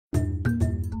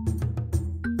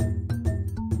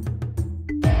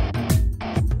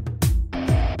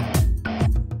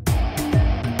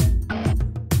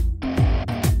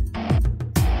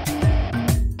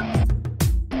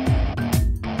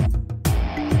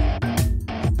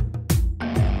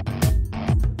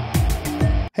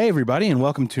Hey, everybody, and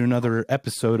welcome to another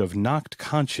episode of Knocked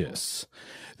Conscious.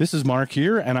 This is Mark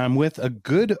here, and I'm with a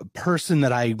good person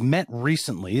that I met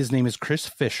recently. His name is Chris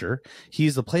Fisher.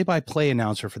 He's the play-by-play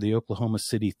announcer for the Oklahoma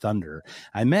City Thunder.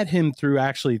 I met him through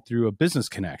a business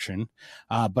connection,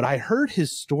 but I heard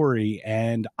his story,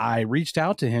 and I reached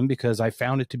out to him because I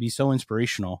found it to be so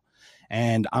inspirational.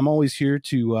 And I'm always here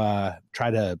to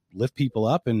try to lift people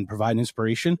up and provide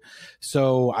inspiration.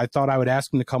 So I thought I would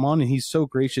ask him to come on, and he's so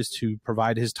gracious to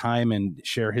provide his time and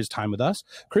share his time with us.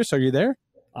 Chris, are you there?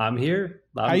 I'm here.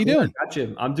 How you doing?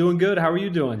 Gotcha. I'm doing good. How are you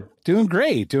doing? Doing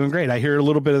great. Doing great. I hear a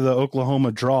little bit of the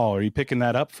Oklahoma drawl. Are you picking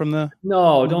that up from the?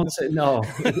 No, don't say no.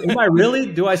 Am I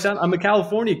really? Do I sound? I'm a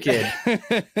California kid.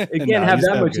 It can't have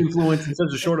that much influence in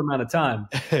such a short amount of time.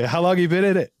 How long have you been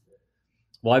in it?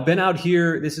 Well, I've been out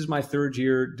here. This is my third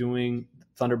year doing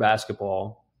Thunder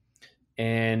basketball.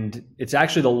 And it's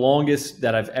actually the longest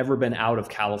that I've ever been out of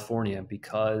California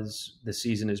because the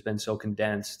season has been so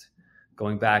condensed,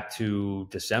 going back to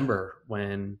December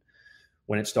when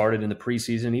it started in the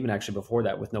preseason, even actually before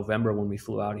that with November when we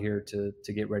flew out here to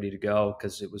get ready to go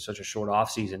because it was such a short off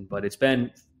season. But it's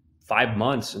been 5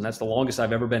 months, and that's the longest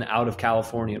I've ever been out of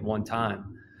California at one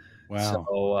time. Wow.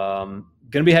 So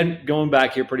going to be going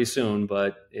back here pretty soon,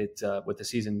 but with the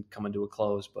season coming to a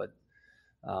close. But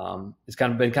it's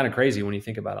been kind of crazy when you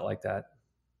think about it like that.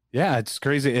 Yeah, it's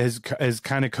crazy. Has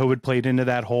kind of COVID played into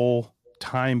that whole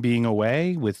time being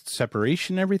away with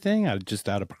separation and everything, just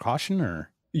out of precaution? Or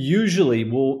usually,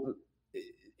 well,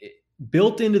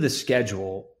 built into the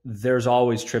schedule, there's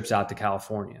always trips out to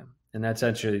California. And that's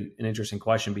actually an interesting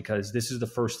question because this is the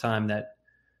first time that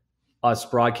us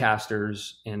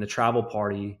broadcasters and the travel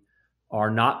party are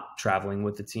not traveling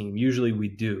with the team. Usually we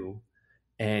do.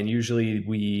 And usually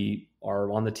we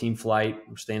are on the team flight,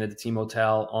 we're staying at the team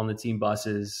hotel, on the team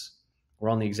buses. We're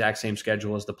on the exact same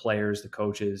schedule as the players, the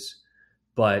coaches.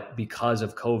 But because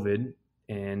of COVID,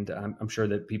 and I'm sure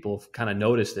that people have kind of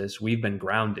noticed this, we've been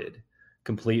grounded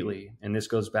completely. And this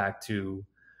goes back to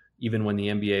even when the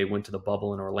NBA went to the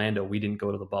bubble in Orlando, we didn't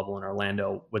go to the bubble in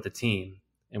Orlando with the team.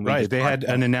 And right, they had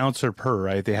an announcer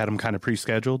right? They had them kind of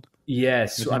pre-scheduled?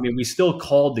 Yes. Mm-hmm. I mean, we still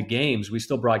called the games. We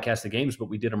still broadcast the games, but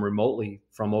we did them remotely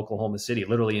from Oklahoma City,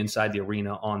 literally inside the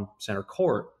arena on center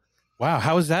court. Wow.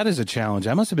 How was that as a challenge?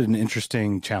 That must have been an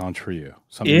interesting challenge for you.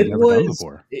 Something you've never done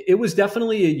before. It was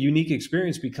definitely a unique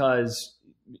experience because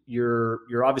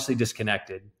you're obviously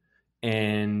disconnected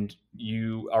and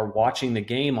you are watching the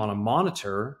game on a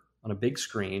monitor on a big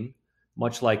screen,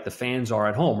 much like the fans are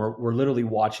at home. We're literally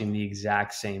watching the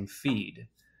exact same feed.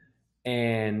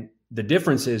 And the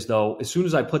difference is, though, as soon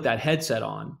as I put that headset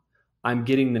on, I'm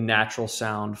getting the natural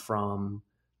sound from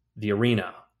the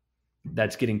arena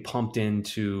that's getting pumped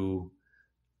into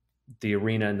the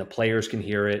arena, and the players can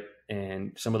hear it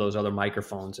and some of those other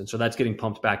microphones. And so that's getting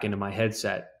pumped back into my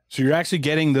headset. So you're actually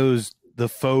getting the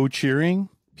faux cheering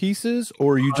pieces,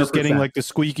 or are you just 100%. Getting like the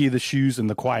squeaky, the shoes, and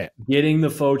the quiet? Getting the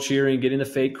faux cheering, getting the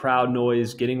fake crowd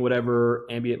noise, getting whatever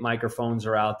ambient microphones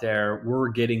are out there. We're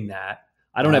getting that.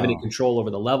 I don't have any control over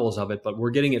the levels of it, but we're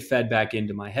getting it fed back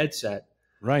into my headset.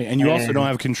 Right. And you also don't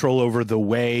have control over the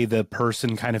way the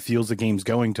person kind of feels the game's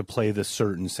going to play the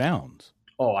certain sounds.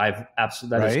 Oh, I've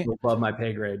absolutely, that is above my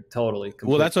pay grade. Totally. Completely.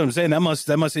 Well, that's what I'm saying. That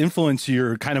must influence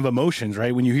your kind of emotions,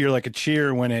 right? When you hear like a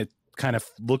cheer, when it kind of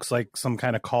looks like some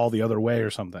kind of call the other way or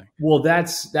something. Well,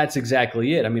 that's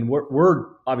exactly it. I mean, we're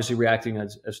obviously reacting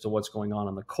as to what's going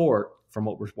on the court from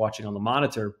what we're watching on the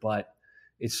monitor, but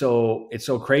it's so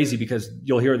crazy because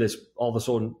you'll hear this all of a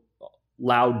sudden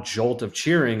loud jolt of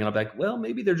cheering, and I'm like, well,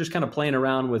 maybe they're just kind of playing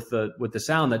around with the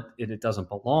sound that it doesn't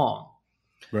belong.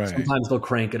 Right. Sometimes they'll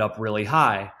crank it up really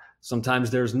high. Sometimes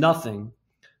there's nothing.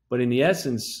 But in the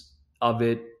essence of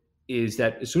it is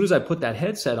that as soon as I put that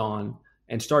headset on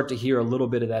and start to hear a little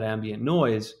bit of that ambient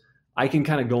noise, I can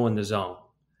kind of go in the zone.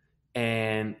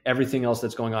 And everything else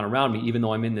that's going on around me, even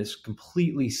though I'm in this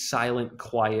completely silent,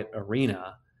 quiet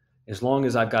arena, as long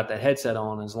as I've got that headset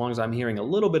on, as long as I'm hearing a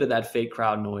little bit of that fake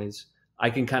crowd noise,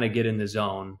 I can kind of get in the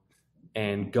zone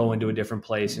and go into a different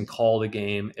place and call the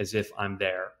game as if I'm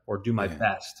there or do my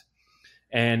best.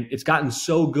 And it's gotten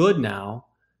so good now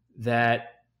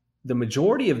that the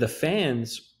majority of the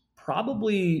fans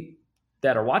probably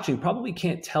that are watching probably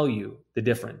can't tell you the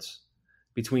difference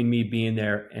between me being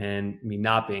there and me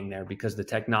not being there because the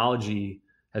technology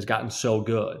has gotten so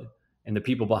good and the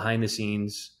people behind the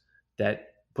scenes that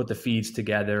put the feeds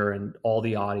together and all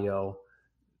the audio,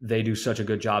 they do such a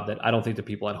good job that I don't think the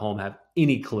people at home have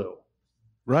any clue.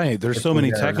 Right. There's if so we're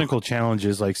many there or not. technical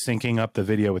challenges like syncing up the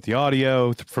video with the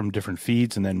audio from different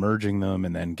feeds and then merging them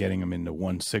and then getting them into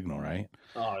one signal, right?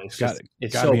 Oh, It's got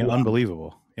it's got to so be beyond me.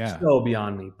 unbelievable. Yeah. So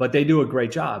beyond me. But they do a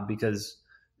great job because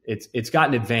it's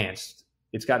gotten advanced.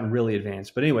 It's gotten really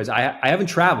advanced. But anyways, I haven't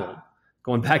traveled.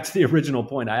 Going back to the original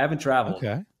point, I haven't traveled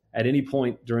Okay. at any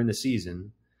point during the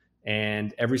season.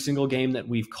 And every single game that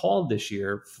we've called this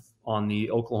year on the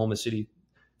Oklahoma City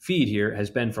feed here has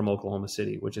been from Oklahoma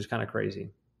City, which is kind of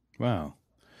crazy. Wow.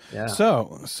 Yeah.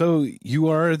 So you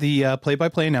are the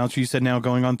play-by-play announcer. You said now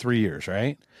going on 3 years,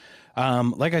 right?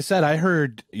 Like I said, I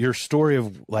heard your story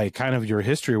of like kind of your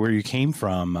history, where you came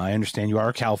from. I understand you are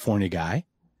a California guy,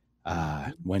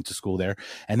 went to school there,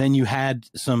 and then you had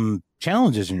some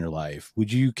challenges in your life.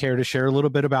 Would you care to share a little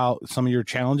bit about some of your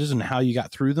challenges and how you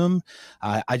got through them?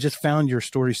 I just found your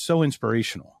story so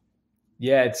inspirational.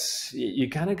 Yeah, you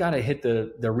kind of got to hit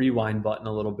the rewind button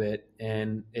a little bit,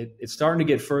 and it's starting to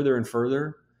get further and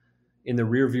further in the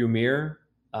rearview mirror.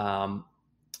 That's a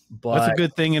But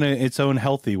good thing in its own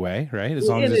healthy way, right? As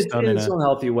long as it's done in in its a, own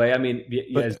healthy way. I mean,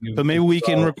 but, but maybe we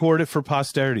can record it for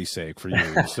posterity's sake for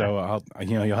you. So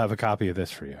you'll have a copy of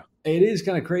this for you. it is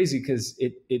kind of crazy because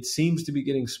it seems to be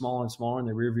getting smaller and smaller in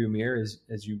the rearview mirror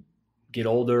as you get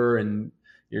older and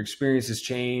your experiences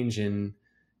change, and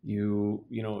you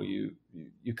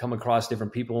come across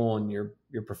different people in your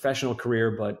professional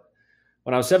career. But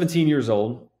when I was 17 years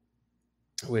old,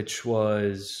 which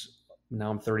was, now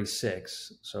I'm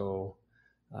 36, so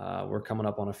we're coming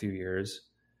up on a few years.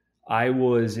 I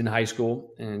was in high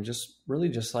school, and just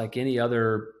like any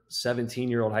other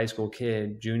 17-year-old high school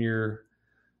kid, junior,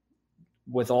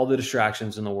 with all the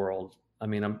distractions in the world. I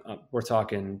mean, we're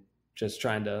talking just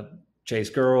trying to chase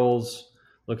girls,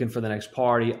 looking for the next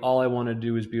party. All I want to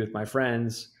do is be with my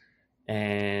friends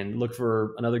and look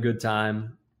for another good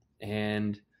time.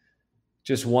 And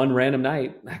just one random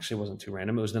night, actually it wasn't too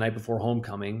random, it was the night before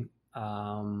homecoming.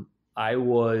 I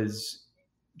was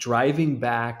driving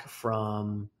back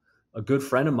from a good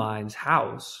friend of mine's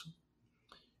house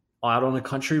out on a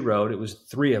country road. It was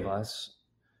three of us.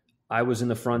 I was in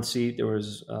the front seat. There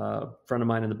was a friend of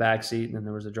mine in the back seat, and then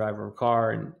there was a driver of a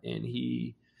car, and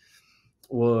he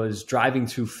was driving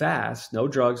too fast. No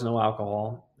drugs, no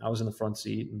alcohol. I was in the front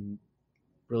seat and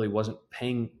really wasn't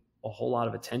paying a whole lot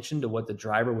of attention to what the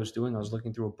driver was doing. I was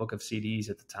looking through a book of CDs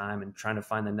at the time and trying to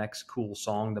find the next cool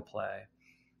song to play.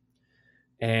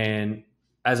 And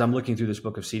as I'm looking through this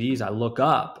book of CDs, I look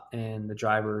up, and the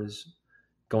driver is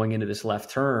going into this left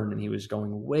turn, and he was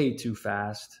going way too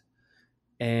fast.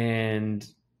 And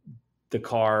the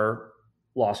car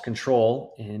lost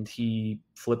control, and he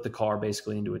flipped the car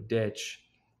basically into a ditch.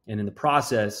 And in the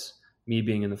process, me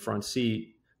being in the front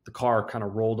seat, the car kind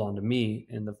of rolled onto me,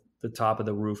 and the top of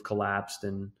the roof collapsed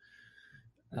and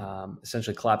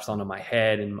essentially collapsed onto my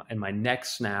head, and my neck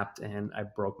snapped, and I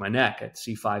broke my neck at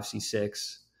C5,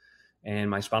 C6.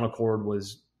 And my spinal cord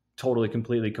was totally,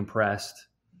 completely compressed.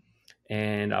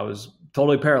 And I was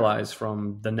totally paralyzed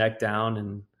from the neck down,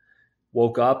 and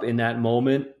woke up in that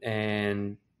moment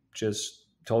and just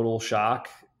total shock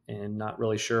and not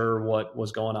really sure what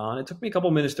was going on. It took me a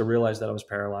couple minutes to realize that I was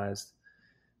paralyzed.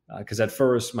 Because at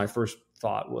first, my first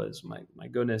thought was, my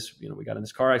goodness, we got in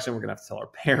this car accident. We're going to have to tell our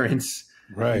parents.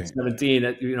 Right. At 17,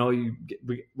 that,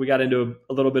 we got into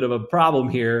a little bit of a problem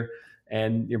here,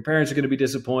 and your parents are going to be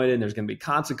disappointed, and there's going to be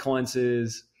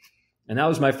consequences. And that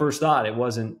was my first thought. It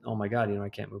wasn't, oh my God, I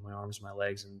can't move my arms, my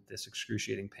legs, and this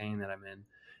excruciating pain that I'm in.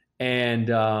 And,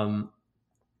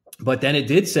 but then it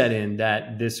did set in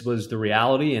that this was the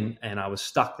reality, and I was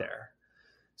stuck there.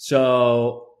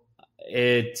 So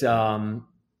it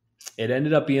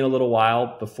ended up being a little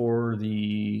while before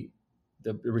the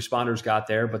responders got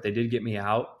there, but they did get me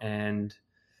out, and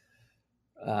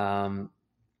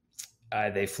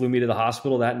they flew me to the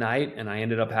hospital that night, and I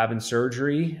ended up having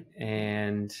surgery.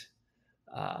 And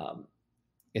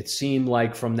it seemed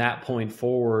like from that point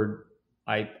forward,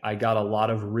 I got a lot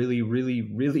of really, really,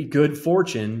 really good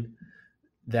fortune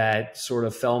that sort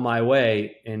of fell my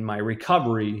way in my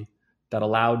recovery that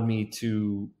allowed me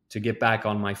to get back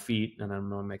on my feet. And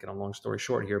I'm making a long story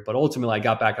short here, but ultimately I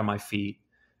got back on my feet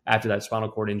after that spinal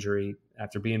cord injury,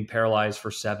 after being paralyzed for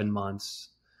 7 months.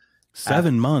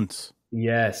 7 months.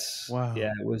 Yes. Wow.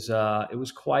 Yeah. It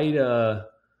was quite a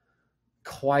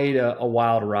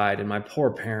wild ride. And my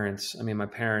poor parents, my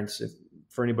parents,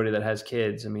 for anybody that has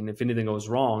kids, if anything goes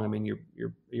wrong,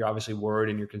 you're obviously worried,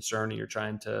 and you're concerned, and you're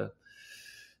trying to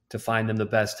find them the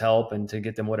best help and to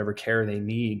get them whatever care they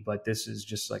need. But this is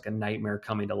just like a nightmare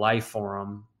coming to life for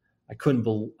them. I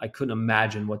couldn't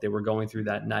imagine what they were going through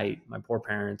that night, my poor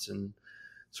parents, and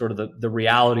sort of the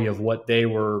reality of what they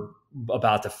were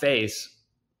about to face.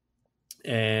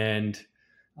 and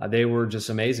they were just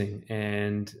amazing.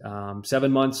 And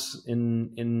 7 months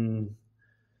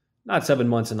not 7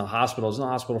 months in the hospital. I was in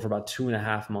the hospital for about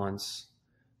 2.5 months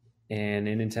and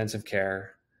in intensive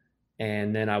care.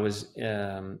 And then I was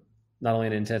not only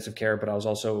in intensive care, but I was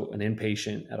also an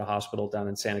inpatient at a hospital down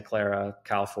in Santa Clara,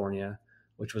 California,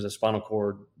 which was a spinal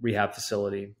cord rehab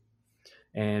facility.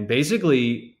 And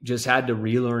basically just had to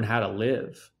relearn how to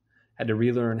live, had to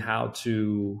relearn how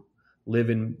to live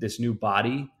in this new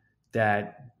body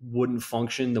that wouldn't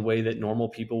function the way that normal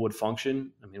people would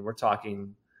function. I mean, we're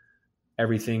talking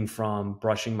everything from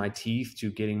brushing my teeth to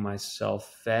getting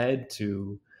myself fed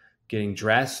to getting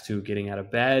dressed to getting out of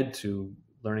bed to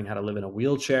learning how to live in a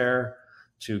wheelchair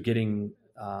to getting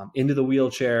into the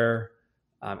wheelchair.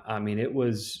 I mean, it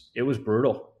was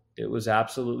brutal. It was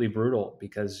absolutely brutal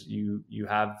because you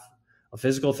have a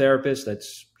physical therapist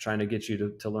that's trying to get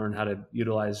you to learn how to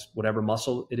utilize whatever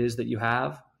muscle it is that you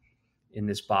have in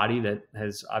this body that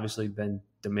has obviously been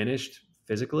diminished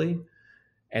physically.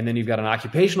 And then you've got an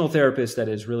occupational therapist that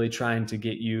is really trying to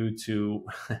get you to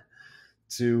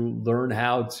learn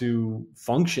how to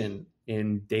function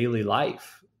in daily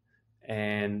life.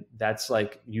 And that's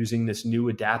like using this new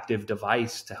adaptive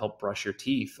device to help brush your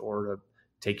teeth or to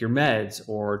take your meds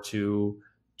or to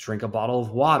drink a bottle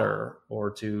of water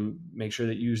or to make sure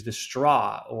that you use the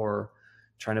straw or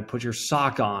trying to put your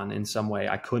sock on in some way.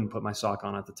 I couldn't put my sock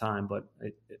on at the time, but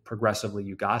progressively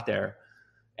you got there.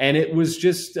 And it was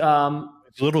just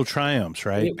little triumphs,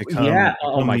 right? Yeah.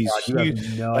 Oh my God. You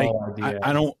have no idea.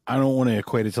 I don't want to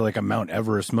equate it to like a Mount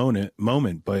Everest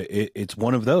moment, but it's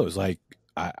one of those. Like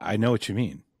I know what you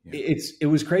mean. Yeah. It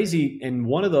was crazy. And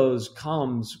one of those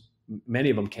comes,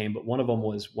 many of them came, but one of them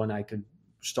was when I could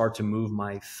start to move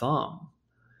my thumb.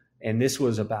 And this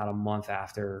was about a month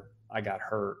after I got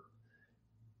hurt.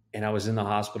 And I was in the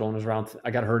hospital and it was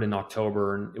I got hurt in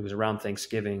October and it was around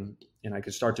Thanksgiving and I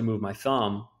could start to move my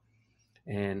thumb.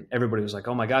 And everybody was like,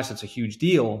 oh my gosh, that's a huge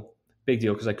deal. Big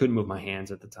deal. Because I couldn't move my hands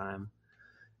at the time.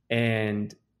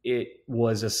 And it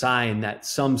was a sign that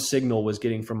some signal was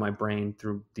getting from my brain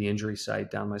through the injury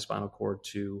site down my spinal cord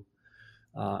to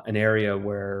an area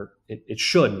where it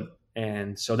shouldn't.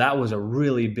 And so that was a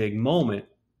really big moment.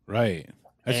 Right.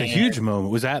 That's a huge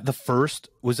moment. Was that the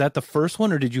first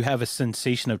one or did you have a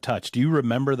sensation of touch? Do you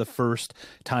remember the first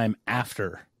time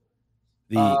after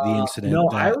the incident? No,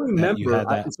 I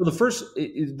remember. So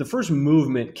the first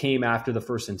movement came after the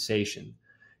first sensation.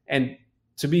 And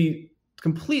to be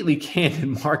completely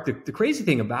candid, Mark, the crazy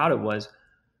thing about it was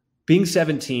being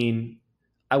 17,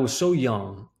 I was so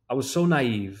young. I was so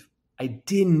naive. I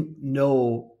didn't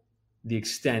know the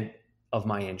extent of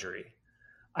my injury.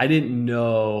 I didn't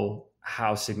know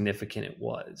how significant it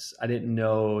was. I didn't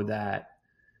know that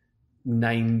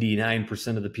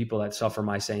 99% of the people that suffer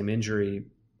my same injury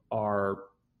are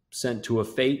sent to a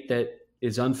fate that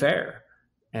is unfair,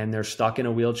 and they're stuck in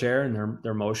a wheelchair and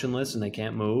they're motionless and they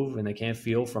can't move and they can't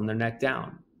feel from their neck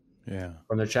down,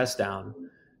 from their chest down.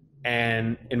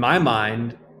 And in my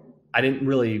mind, I didn't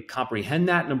really comprehend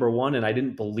that, number one, and I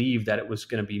didn't believe that it was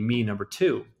going to be me, number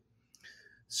two.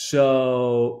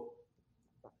 So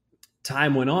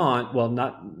time went on. Well,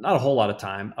 not a whole lot of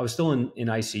time. I was still in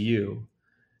ICU,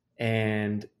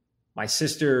 and one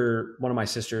of my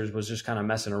sisters was just kind of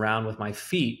messing around with my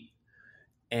feet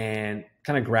and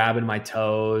kind of grabbing my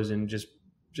toes and just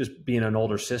being an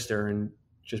older sister and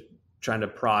just trying to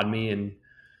prod me and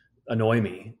annoy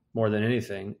me more than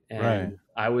anything. And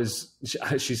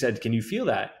she said, "Can you feel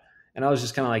that?" And I was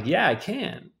just kind of like, "Yeah, I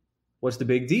can. What's the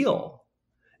big deal?"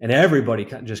 And everybody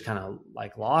just kind of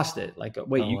like lost it. Like,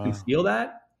 wait, you can feel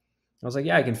that? I was like,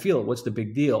 "Yeah, I can feel it. What's the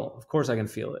big deal?" Of course I can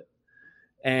feel it.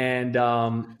 And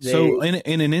so in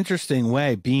an interesting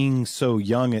way, being so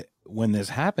young when this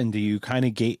happened to you, kind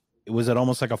of was it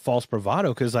almost like a false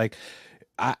bravado? Because like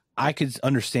I could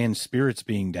understand spirits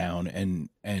being down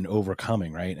and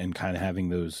overcoming, right, and kind of having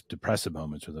those depressive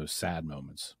moments or those sad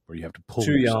moments where you have to pull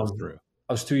yourself through.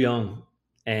 I was too young,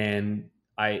 and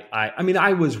I mean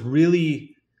I was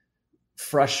really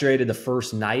frustrated the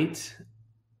first night,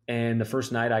 and the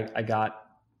first night I got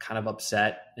kind of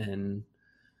upset and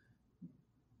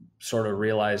sort of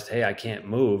realized, hey, I can't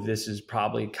move. This is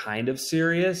probably kind of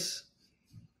serious.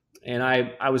 And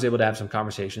I was able to have some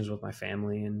conversations with my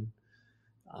family and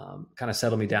kind of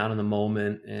settle me down in the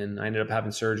moment. And I ended up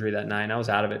having surgery that night. And I was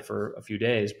out of it for a few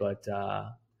days, but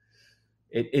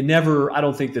it never, I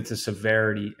don't think that the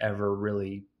severity ever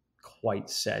really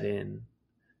quite set in.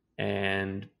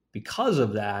 And because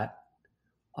of that,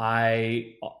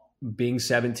 being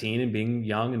 17 and being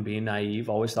young and being naive,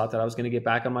 always thought that I was going to get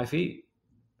back on my feet.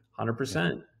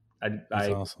 100%. That's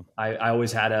awesome. I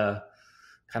always had a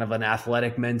kind of an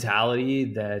athletic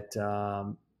mentality that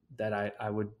that I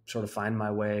would sort of find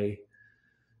my way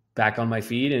back on my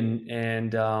feet,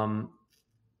 and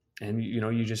you know,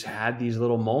 you just had these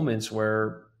little moments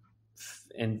where,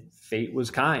 and fate was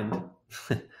kind.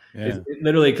 Yeah. It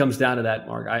literally comes down to that,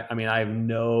 Mark. I mean, I have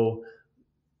no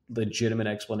legitimate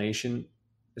explanation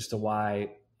as to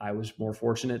why I was more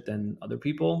fortunate than other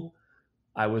people.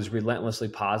 I was relentlessly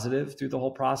positive through the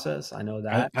whole process. I know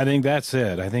that. I think that's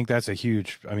it. I think that's a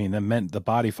huge, I mean, that meant the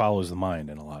body follows the mind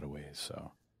in a lot of ways.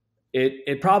 So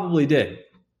It probably did.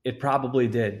 It probably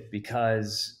did,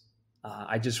 because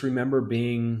I just remember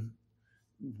being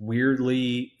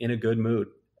weirdly in a good mood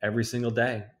every single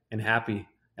day and happy.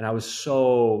 And I was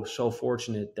so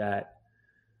fortunate that,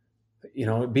 you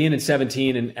know, being at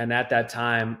 17 and at that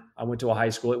time I went to a high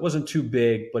school. It wasn't too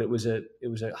big, but it was a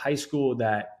high school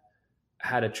that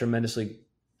had a tremendously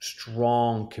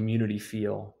strong community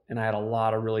feel. And I had a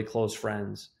lot of really close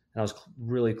friends, and I was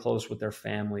really close with their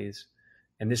families.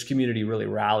 And this community really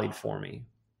rallied for me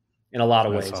in a lot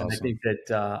of ways. Awesome. And I think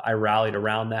that I rallied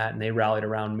around that, and they rallied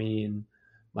around me and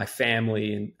my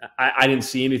family. And I didn't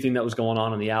see anything that was going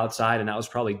on the outside. And that was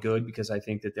probably good, because I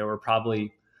think that there were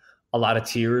probably a lot of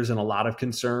tears and a lot of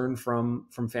concern from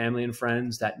family and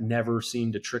friends that never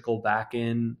seemed to trickle back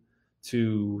in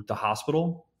to the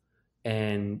hospital.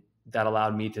 And that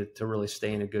allowed me to really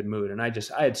stay in a good mood. And I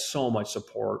had so much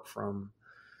support from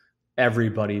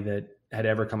everybody that had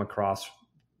ever come across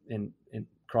and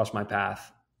crossed my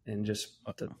path, and just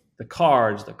the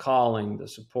cards, the calling, the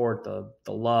support,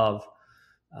 the love,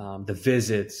 the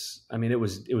visits. I mean, it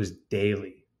was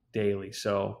daily.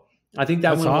 So I think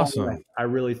that went awesome. a long way. I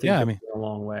really think it went a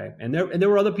long way. And there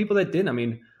were other people that didn't. I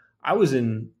mean, I was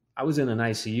in an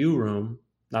ICU room,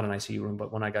 not an ICU room,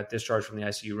 but when I got discharged from the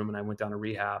ICU room and I went down to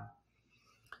rehab,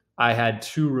 I had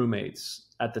 2 roommates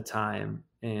at the time.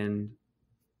 And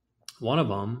one of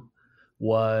them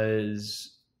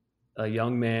was a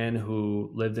young man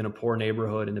who lived in a poor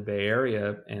neighborhood in the Bay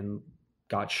Area and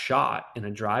got shot in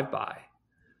a drive-by.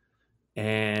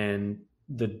 And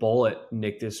the bullet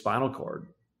nicked his spinal cord.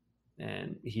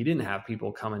 And he didn't have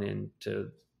people coming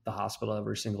into the hospital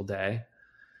every single day.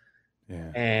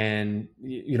 Yeah. And,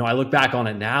 you know, I look back on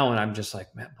it now and I'm just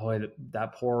like, man, boy,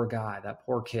 that poor guy, that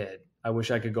poor kid, I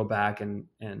wish I could go back and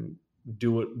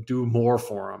do more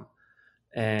for him.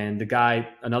 And the guy,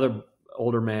 another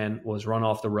older man, was run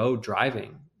off the road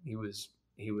driving. He was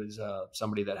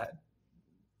somebody that had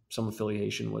some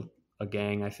affiliation with a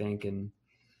gang, I think. And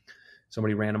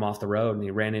somebody ran him off the road, and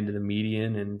he ran into the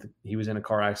median, and he was in a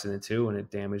car accident too, and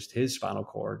it damaged his spinal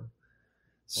cord.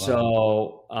 Wow.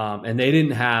 So, and they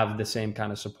didn't have the same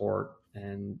kind of support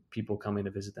and people coming to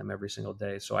visit them every single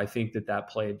day. So I think that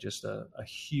played just a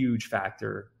huge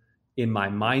factor in my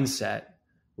mindset,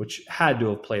 which had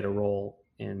to have played a role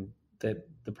in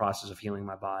the process of healing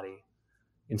my body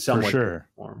in some way, sure.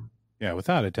 Form. Yeah,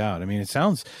 without a doubt. I mean, it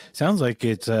sounds like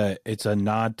it's a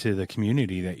nod to the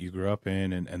community that you grew up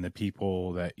in and the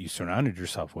people that you surrounded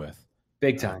yourself with.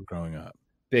 Big time. Growing up.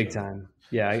 Big time.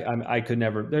 Yeah, I could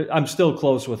never. I'm still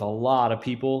close with a lot of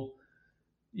people.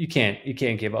 You can't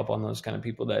give up on those kind of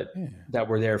people that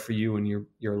were there for you in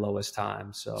your lowest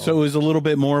time. So it was a little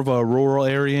bit more of a rural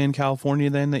area in California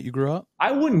then that you grew up?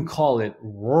 I wouldn't call it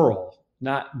rural.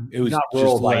 It was not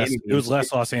rural by any means. It was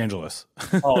less Los Angeles.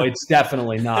 Oh, it's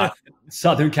definitely not.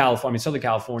 Southern California. I mean, Southern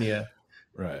California,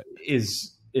 right,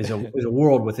 is a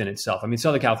world within itself. I mean,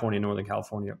 Southern California and Northern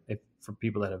California, for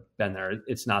people that have been there,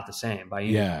 it's not the same by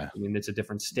any means. I mean, it's a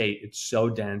different state. It's so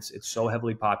dense. It's so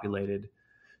heavily populated.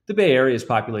 The Bay Area is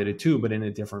populated too, but in a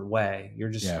different way. You're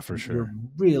just, for sure. You're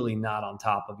really not on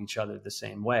top of each other the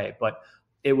same way. But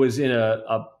it was in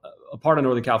a part of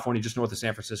Northern California, just north of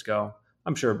San Francisco.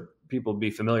 I'm sure people would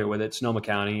be familiar with it. Sonoma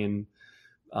County and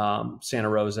Santa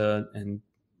Rosa, and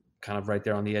kind of right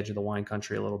there on the edge of the wine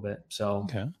country a little bit. So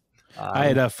I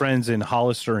had friends in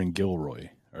Hollister and Gilroy.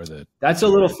 That's a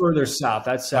little further south.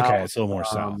 That's south. Okay, it's a little more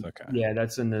south. Okay. Yeah,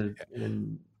 that's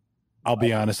in I'll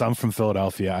be honest, I'm from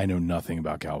Philadelphia. I know nothing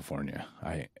about California.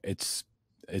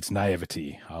 It's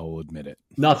naivety. I will admit it.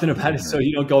 Nothing about it. So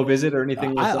you don't go visit or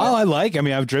anything like that? I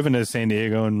mean, I've driven to San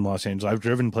Diego and Los Angeles. I've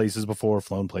driven places before,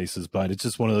 flown places, but it's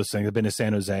just one of those things. I've been to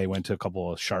San Jose, went to a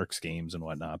couple of Sharks games and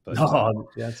whatnot. But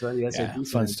that's right. Yeah,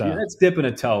 fun stuff. Yeah, that's dipping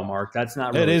a toe, Mark. That's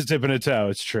not really. It is dipping a toe.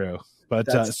 It's true. But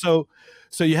so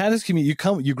you had this community.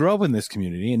 You grew up in this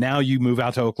community, and now you move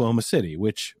out to Oklahoma City,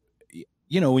 which,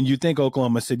 you know, when you think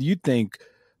Oklahoma City, you think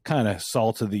kind of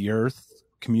salt of the earth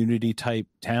community type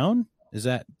town. Is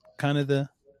that kind of the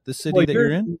the city Well, that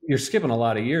you're in? you're skipping a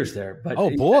lot of years there, but Oh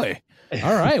boy.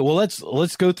 All right. Well,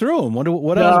 let's go through them. What no,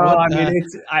 else? What,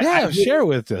 I mean, share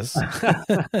with us.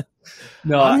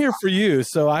 no, I'm here for you,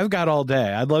 so I've got all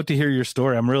day. I'd love to hear your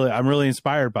story. I'm really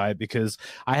inspired by it because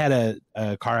I had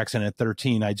a car accident at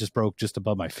 13. I just broke just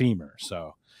above my femur.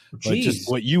 So, but just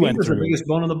what you went through, the biggest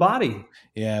bone in the body.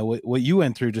 Yeah, what you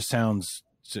went through just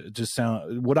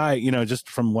what I, just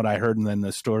from what I heard and then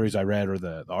the stories I read or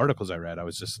the articles I read, I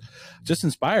was just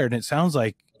inspired. And it sounds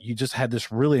like you just had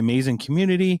this really amazing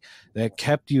community that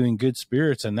kept you in good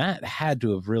spirits, and that had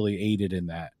to have really aided in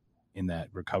that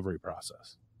recovery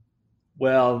process.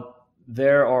 Well,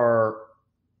 there are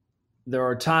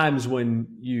times when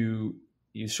you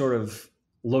sort of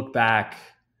look back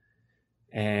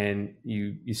and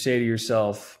you say to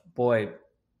yourself, boy,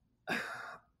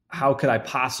 how could I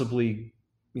possibly,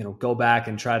 go back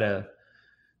and try to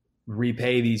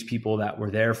repay these people that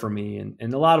were there for me?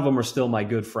 And a lot of them are still my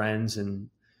good friends, and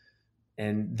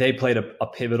they played a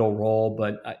pivotal role.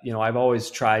 But, I've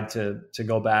always tried to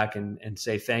go back and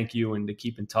say thank you and to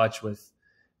keep in touch with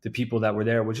the people that were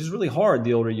there, which is really hard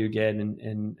the older you get.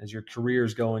 And as your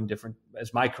career's going different,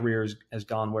 as my career has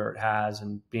gone where it has,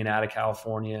 and being out of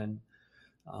California and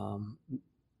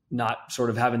not sort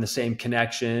of having the same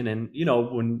connection. And,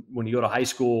 when you go to high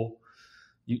school,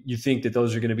 you think that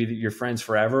those are going to be your friends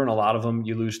forever. And a lot of them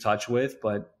you lose touch with,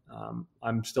 but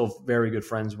I'm still very good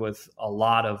friends with a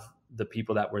lot of the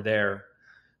people that were there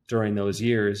during those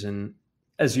years. And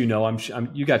as you know,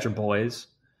 you got your boys.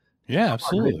 Yeah,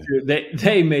 absolutely.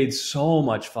 They made so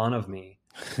much fun of me,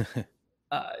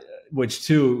 which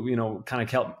too, kind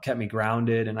of kept me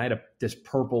grounded. And I had this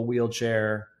purple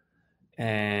wheelchair.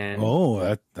 And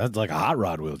that's like a hot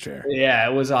rod wheelchair. Yeah,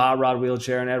 it was a hot rod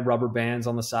wheelchair, and it had rubber bands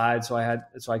on the side so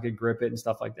I could grip it and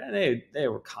stuff like that. And they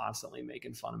were constantly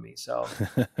making fun of me, so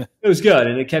it was good,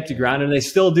 and it kept you grounded. And they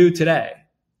still do today.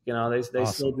 They awesome.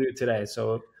 Still do today,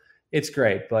 so it's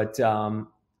great. But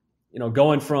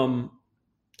going from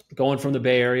the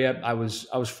Bay Area, I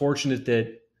was fortunate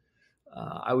that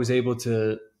I was able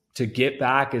to get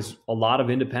back as a lot of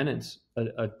independence.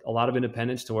 A lot of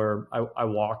independence to where I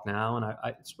walk now, and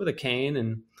it's with a cane,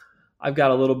 and I've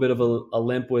got a little bit of a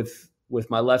limp with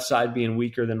my left side being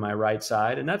weaker than my right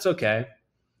side, and that's okay.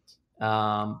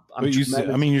 But you're still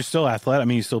athletic. I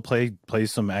mean, you still play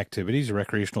some activities,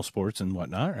 recreational sports and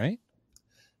whatnot, right?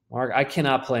 Mark, I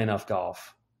cannot play enough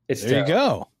golf. It's there. Terrible. You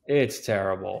go. It's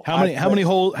terrible. How many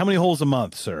holes a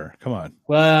month, sir? Come on.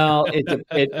 Well,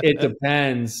 it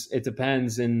depends. It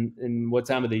depends in what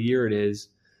time of the year it is,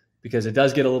 because it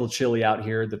does get a little chilly out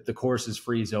here. The courses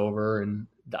freeze over, and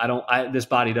this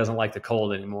body doesn't like the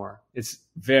cold anymore. It's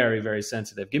very, very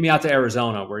sensitive. Get me out to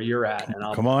Arizona where you're at, and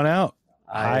I'll come on out.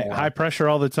 High pressure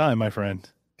all the time, my friend.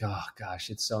 Oh gosh,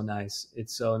 it's so nice.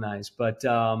 It's so nice. But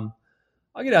I'll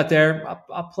get out there.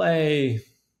 I'll play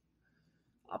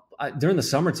during the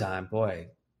summertime. Boy,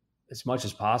 as much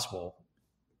as possible.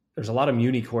 There's a lot of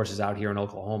muni courses out here in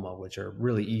Oklahoma, which are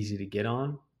really easy to get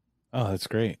on. Oh, that's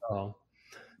great. So,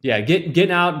 yeah,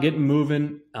 getting out, getting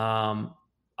moving.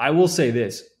 I will say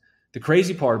this: the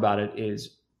crazy part about it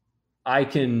is,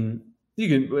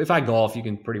 if I golf, you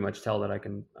can pretty much tell that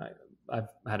I've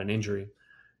had an injury.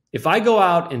 If I go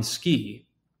out and ski,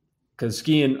 because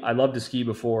skiing, I loved to ski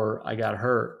before I got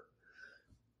hurt.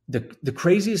 The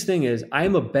craziest thing is I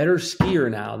am a better skier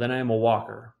now than I am a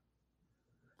walker.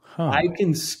 Huh. I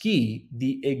can ski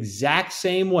the exact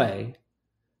same way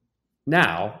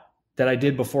now that I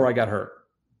did before I got hurt.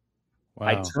 Wow.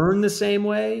 I turn the same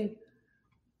way.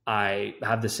 I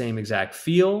have the same exact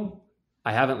feel.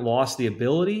 I haven't lost the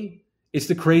ability. It's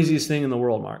the craziest thing in the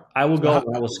world, Mark. I will go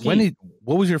and I will ski.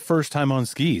 What was your first time on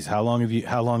skis? How long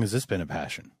has this been a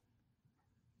passion?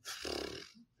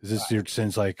 Is this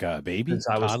since like a baby? Since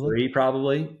I was 3,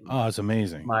 probably. Oh, it's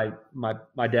amazing.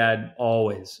 My dad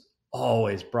always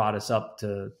brought us up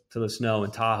to the snow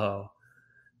in Tahoe,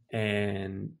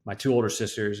 and my 2 older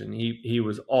sisters, and he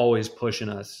was always pushing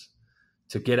us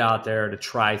to get out there, to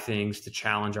try things, to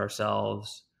challenge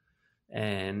ourselves.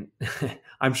 And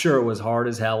I'm sure it was hard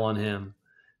as hell on him,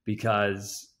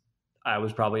 because I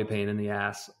was probably a pain in the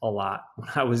ass a lot when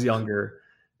I was younger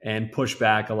and pushed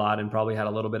back a lot and probably had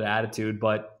a little bit of attitude.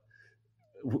 But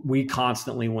we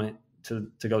constantly went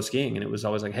to go skiing, and it was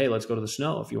always like, hey, let's go to the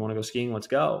snow. If you want to go skiing, let's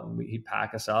go. And he'd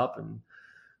pack us up and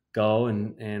go,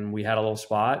 and we had a little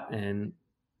spot, and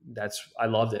I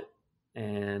loved it.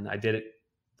 And I did it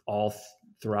all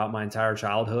throughout my entire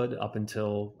childhood up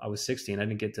until I was 16. I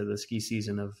didn't get to the ski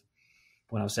season of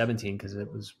when I was 17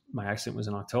 because my accident was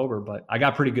in October, but I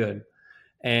got pretty good,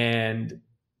 and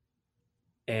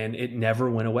it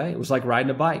never went away. It was like riding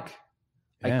a bike.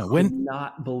 I Yeah. could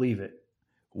not believe it.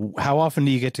 How often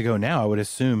do you get to go now? I would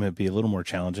assume it'd be a little more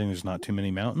challenging. There's not too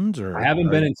many mountains, I or haven't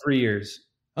been in 3 years,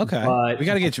 okay. We but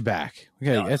got to get you back.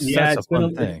 yeah, That's a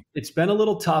fun thing. it's been a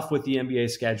little tough with the NBA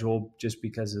schedule just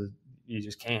because of you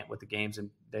just can't with the games, and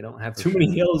they don't have too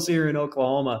many hills here in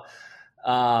Oklahoma.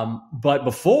 But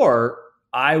before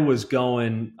I'd go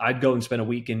and spend a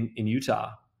week in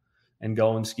Utah and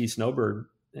go and ski snowbird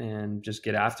and just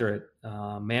get after it.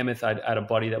 Mammoth, I had a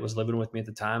buddy that was living with me at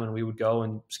the time, and we would go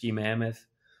and ski Mammoth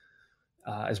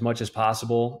as much as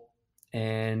possible.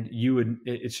 And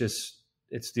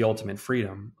it's the ultimate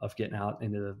freedom of getting out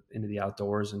into the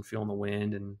outdoors and feeling the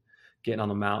wind and getting on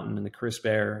the mountain and the crisp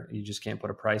air. You just can't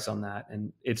put a price on that.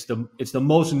 And it's the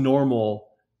most normal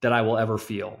that I will ever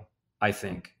feel, I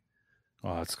think.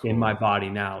 Oh, that's cool. In my body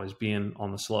now is being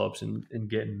on the slopes and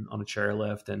getting on a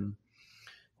chairlift. And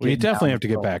well, you definitely have to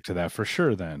get back to that for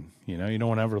sure. Then, you don't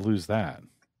want to ever lose that.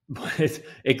 But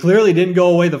it clearly didn't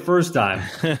go away the first time.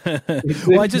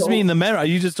 Well, I just mean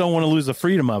you just don't want to lose the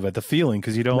freedom of it, the feeling,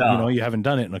 because you don't, you haven't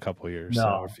done it in a couple of years.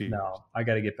 No, I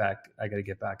got to get back. I got to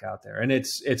get back out there, and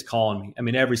it's calling me. I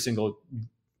mean, every single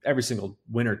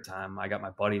winter time, I got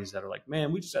my buddies that are like,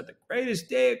 "Man, we just had the greatest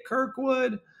day at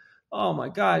Kirkwood. Oh my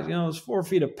God, it was 4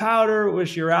 feet of powder.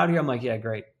 Wish you were out here." I'm like, "Yeah,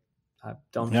 great."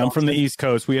 I'm from the East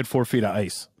Coast. We had 4 feet of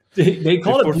ice. They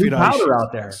call it blue powder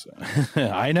out there.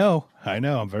 I know.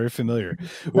 I'm very familiar.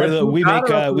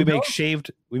 We make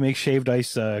shaved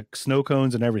ice snow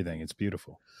cones and everything. It's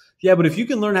beautiful. Yeah, but if you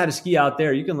can learn how to ski out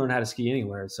there, you can learn how to ski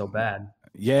anywhere. It's so bad.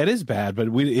 Yeah, it is bad, but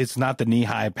it's not the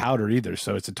knee-high powder either,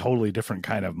 so it's a totally different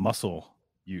kind of muscle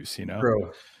use,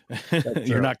 True.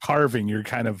 You're not carving, you're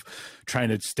kind of trying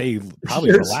to stay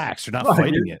probably relaxed. You're not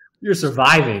fighting it. You're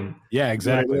surviving. Yeah,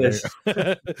 exactly.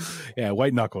 Yeah,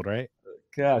 white-knuckled, right?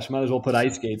 Gosh, might as well put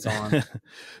ice skates on.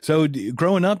 So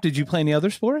growing up, did you play any other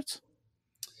sports?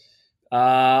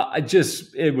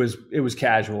 It was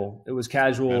casual. It was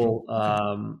casual.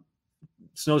 Okay.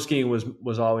 Snow skiing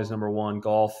was always number one.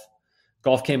 Golf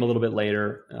came a little bit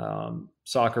later.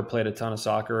 Soccer, played a ton of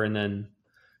soccer, and then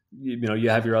you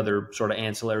have your other sort of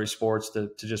ancillary sports to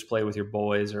just play with your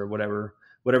boys or whatever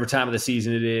time of the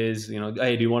season it is.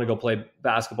 Hey, do you want to go play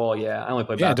basketball? Yeah, I only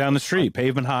play basketball. Yeah, down the street,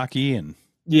 pavement hockey and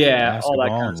all that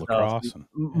kind of stuff.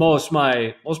 Most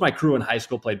of my crew in high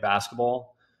school played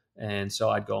basketball, and so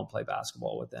I'd go and play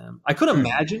basketball with them. I couldn't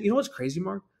imagine. You know what's crazy,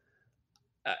 Mark?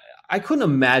 I couldn't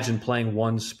imagine playing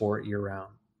one sport year round.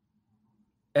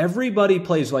 Everybody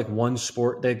plays like one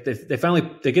sport. They finally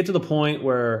get to the point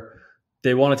where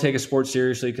they want to take a sport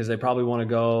seriously because they probably want to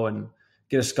go and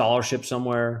get a scholarship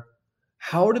somewhere.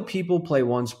 How do people play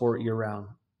one sport year round?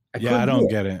 I don't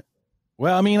get it.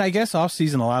 Well, I mean, I guess off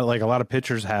season a lot of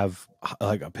pitchers have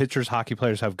hockey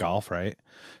players have golf, right?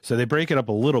 So they break it up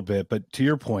a little bit. But to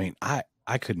your point, I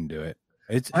couldn't do it.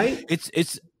 It's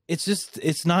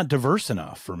not diverse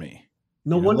enough for me.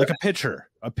 No wonder. Like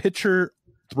a pitcher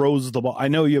throws the ball. I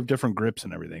know you have different grips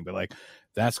and everything, but like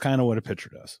that's kind of what a pitcher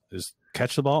does: is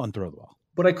catch the ball and throw the ball.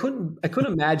 But I couldn't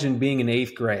imagine being in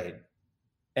 8th grade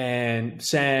and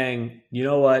saying, you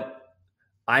know what,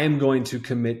 I am going to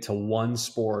commit to one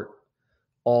sport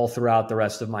all throughout the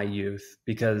rest of my youth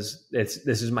because this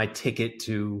is my ticket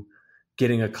to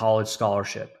getting a college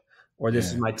scholarship, or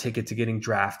this is my ticket to getting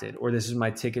drafted, or this is my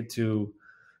ticket to,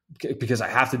 because I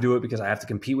have to do it, because I have to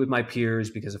compete with my peers,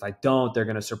 because if I don't, they're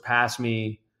going to surpass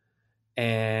me.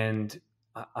 And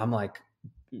I'm like,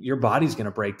 your body's going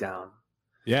to break down.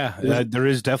 Yeah, there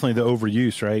is definitely the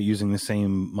overuse, right? Using the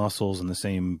same muscles and the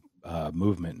same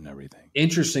movement and everything.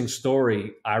 Interesting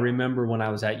story. I remember when I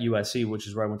was at USC, which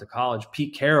is where I went to college,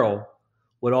 Pete Carroll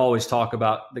would always talk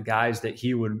about the guys that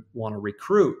he would want to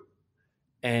recruit.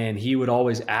 And he would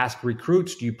always ask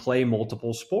recruits, do you play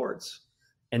multiple sports?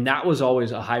 And that was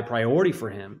always a high priority for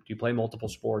him. Do you play multiple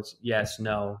sports? Yes,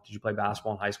 no. Did you play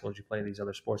basketball in high school? Did you play these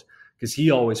other sports? Because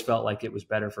he always felt like it was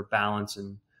better for balance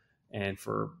and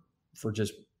for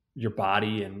just your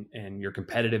body and your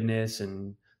competitiveness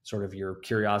and sort of your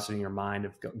curiosity in your mind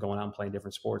of going out and playing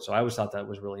different sports. So I always thought that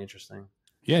was really interesting.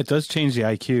 Yeah, it does change the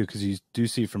IQ because you do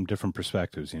see from different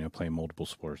perspectives, playing multiple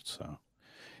sports. So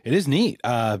it is neat,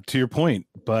 to your point.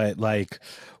 But like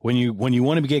when you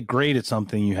want to get great at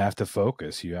something, you have to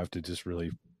focus. You have to just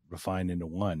really refine into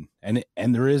one. And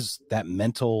there is that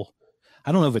mental,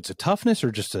 I don't know if it's a toughness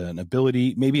or just an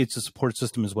ability. Maybe it's a support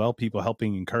system as well. People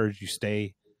helping encourage you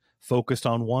stay focused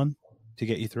on one to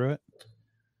get you through it.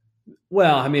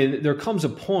 Well, I mean, there comes a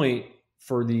point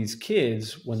for these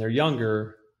kids when they're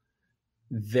younger,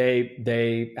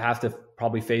 they have to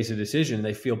probably face a decision.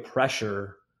 They feel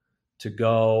pressure to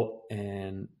go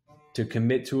and to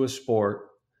commit to a sport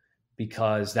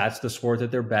because that's the sport that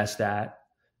they're best at.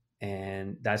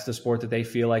 And that's the sport that they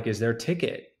feel like is their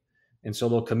ticket. And so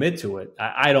they'll commit to it.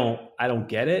 I don't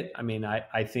get it. I mean,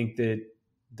 I think that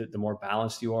the more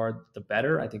balanced you are, the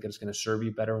better. I think it's going to serve you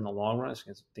better in the long run. I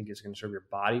think it's going to serve your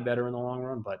body better in the long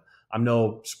run, but I'm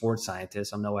no sports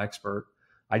scientist. I'm no expert.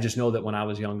 I just know that when I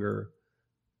was younger,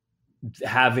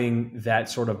 having that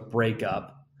sort of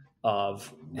breakup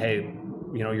of, hey,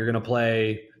 you're going to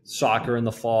play soccer in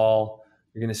the fall,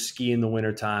 you're going to ski in the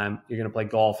wintertime, you're going to play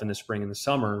golf in the spring and the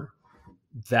summer.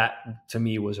 That to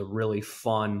me was a really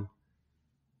fun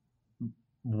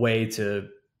way to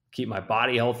keep my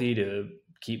body healthy, to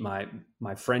keep my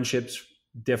friendships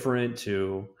different,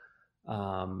 to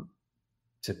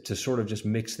sort of just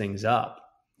mix things up.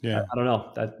 Yeah. I don't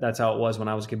know. That's how it was when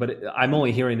I was a kid, but I'm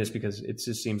only hearing this because it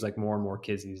just seems like more and more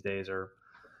kids these days are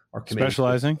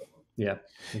specializing. Yeah.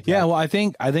 Exactly. Yeah. Well, I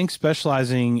think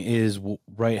specializing is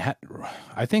right.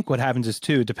 I think what happens is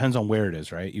too, it depends on where it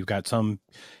is, right? You've got some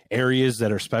areas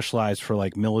that are specialized for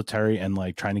like military and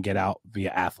like trying to get out via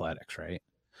athletics, right?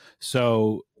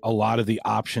 So a lot of the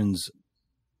options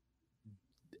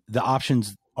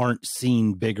aren't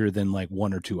seen bigger than like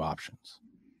one or two options.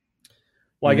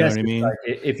 Well, I guess what I mean? Like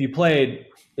if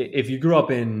you grew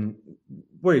up in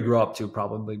where you grew up to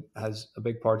probably has a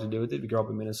big part to do with it. If you grew up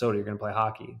in Minnesota, you're going to play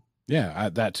hockey. Yeah,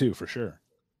 that too, for sure.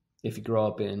 If you grow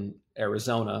up in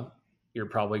Arizona, you're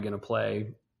probably going to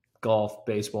play golf,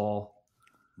 baseball.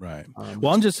 Right.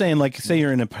 Well, I'm just saying, like, say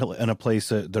you're in a place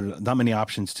there are not many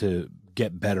options to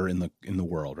get better in the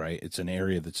world, right? It's an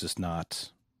area that's just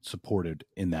not supported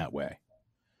in that way.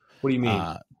 What do you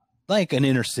mean? Like an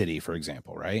inner city, for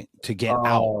example, right? To get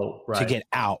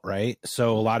out, right?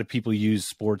 So a lot of people use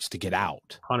sports to get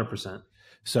out. 100%.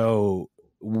 So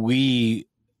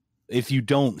if you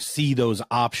don't see those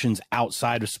options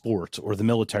outside of sports or the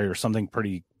military or something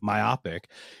pretty myopic,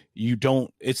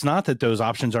 it's not that those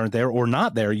options aren't there or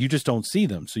not there. You just don't see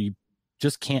them. So you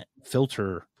just can't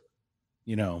filter,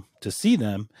 to see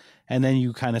them. And then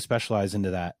you kind of specialize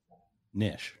into that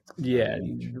niche. Yeah,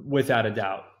 without a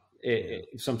doubt.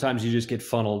 Sometimes you just get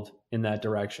funneled in that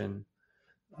direction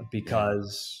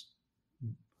because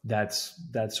that's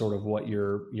sort of what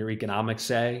your economics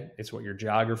say. It's what your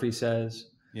geography says.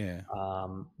 Yeah.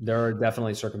 There are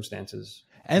definitely circumstances.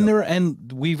 And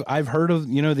I've heard of,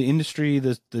 the industry,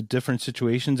 the different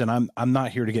situations, and I'm not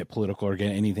here to get political or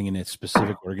get anything in its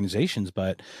specific organizations,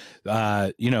 but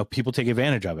people take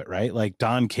advantage of it, right? Like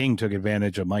Don King took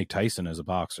advantage of Mike Tyson as a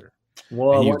boxer.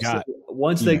 Well,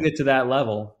 once they get to that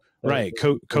level, right.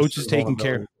 Coach is taking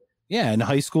care. Yeah. In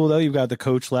high school though, you've got the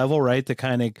coach level, right? That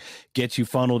kind of gets you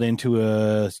funneled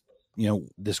into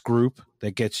this group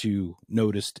that gets you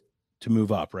noticed to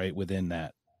move up right within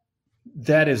that.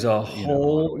 That is a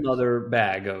whole nother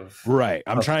bag of right.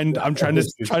 I'm trying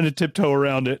to tiptoe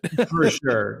around it for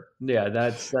sure. Yeah,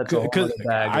 that's a whole other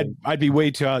bag. I'd be way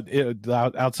too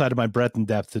outside of my breadth and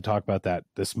depth to talk about that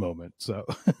this moment. So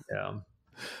yeah,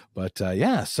 but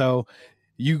so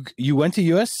you went to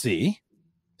USC.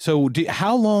 So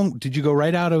how long did you go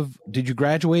right out of? Did you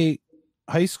graduate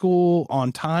high school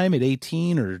on time at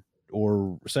 18 or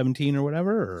 17 or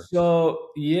whatever? Or? So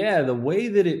yeah, the way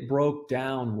that it broke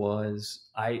down was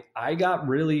I got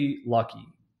really lucky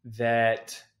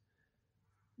that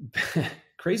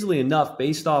crazily enough,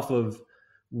 based off of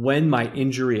when my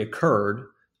injury occurred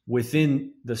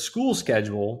within the school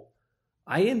schedule,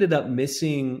 I ended up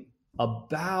missing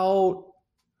about,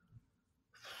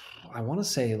 I want to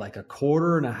say like a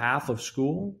quarter and a half of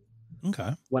school.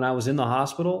 Okay. When I was in the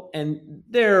hospital, and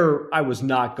there I was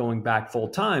not going back full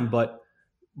time, but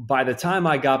by the time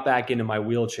I got back into my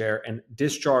wheelchair and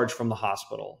discharged from the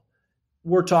hospital,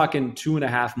 we're talking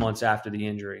 2.5 months after the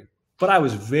injury, but I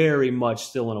was very much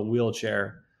still in a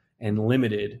wheelchair and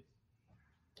limited.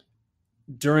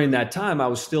 During that time, I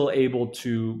was still able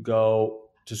to go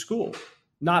to school,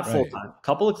 not full time, a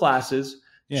couple of classes,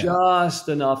 just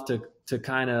enough to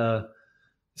kind of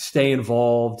stay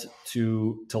involved,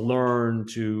 to learn,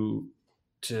 to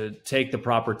take the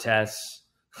proper tests.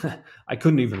 I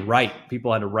couldn't even write.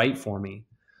 People had to write for me.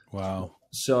 Wow.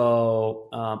 So,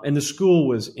 and the school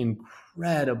was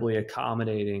incredibly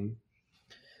accommodating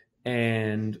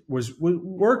and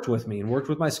worked with me and worked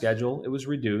with my schedule. It was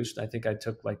reduced. I think I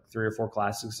took like 3 or 4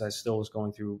 classes because I still was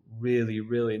going through really,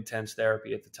 really intense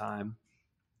therapy at the time.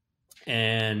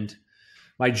 And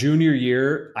my junior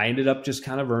year, I ended up just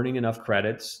kind of earning enough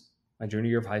credits, my junior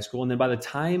year of high school. And then by the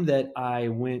time that I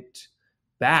went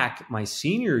back my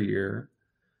senior year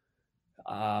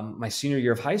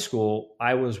of high school,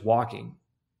 I was walking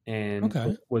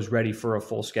and was ready for a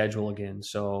full schedule again.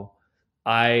 So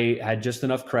I had just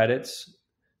enough credits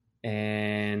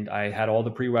and I had all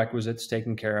the prerequisites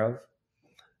taken care of.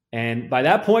 And by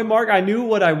that point, Mark, I knew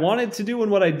what I wanted to do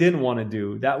and what I didn't want to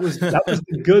do. That was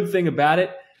the good thing about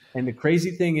it. And the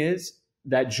crazy thing is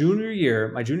that my junior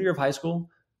year of high school,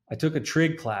 I took a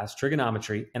trig class,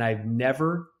 trigonometry, and I've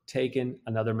never taken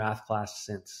another math class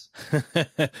since.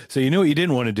 So you knew what you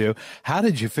didn't want to do. How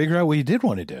did you figure out what you did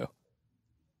want to do?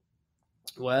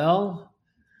 Well,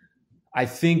 I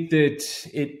think that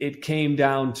it came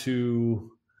down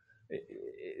to,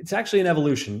 it's actually an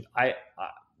evolution. I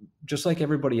just like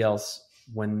everybody else,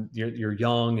 when you're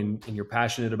young and you're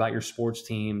passionate about your sports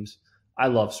teams. I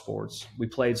love sports. We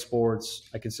played sports.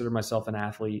 I consider myself an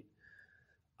athlete.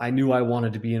 I knew I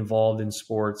wanted to be involved in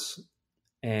sports.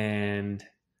 And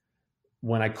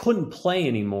when I couldn't play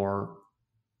anymore,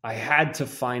 I had to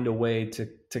find a way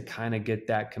to kind of get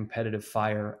that competitive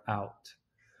fire out.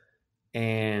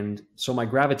 And so my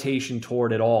gravitation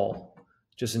toward it all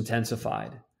just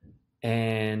intensified.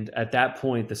 And at that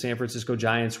point, the San Francisco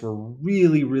Giants were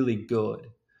really, really good.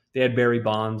 They had Barry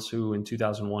Bonds, who in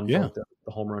 2001 broke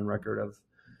the home run record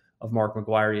of Mark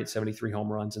McGwire. He had 73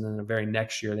 home runs. And then the very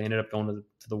next year, they ended up going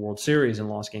to the World Series and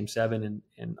lost Game 7.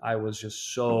 And I was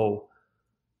just so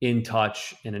in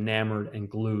touch and enamored and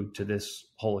glued to this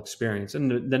whole experience.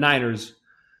 And the Niners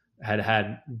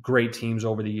had great teams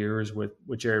over the years with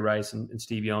Jerry Rice and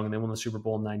Steve Young, and they won the Super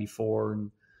Bowl in '94.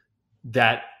 And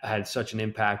that had such an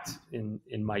impact in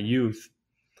my youth.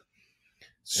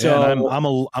 So yeah,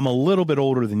 I'm a little bit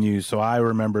older than you, so I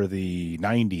remember the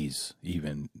 '90s,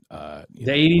 even the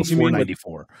 '80s before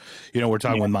 '94. We're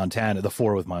talking with Montana, the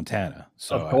 4 with Montana.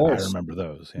 So of course. I remember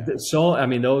those. Yeah. So I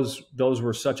mean, those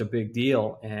were such a big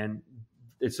deal, and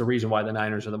it's the reason why the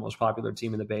Niners are the most popular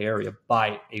team in the Bay Area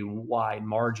by a wide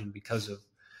margin, because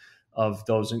of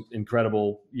those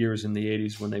incredible years in the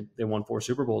 '80s when they won 4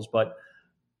 Super Bowls. But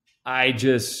I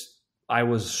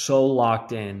was so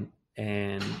locked in,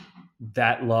 and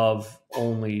that love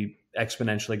only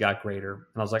exponentially got greater.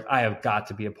 And I was like, I have got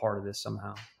to be a part of this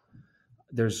somehow.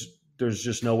 There's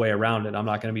just no way around it. I'm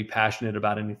not going to be passionate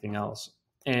about anything else.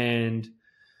 And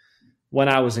when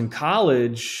I was in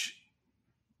college,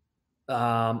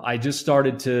 I just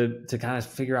started to kind of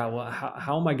figure out, well,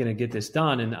 how am I going to get this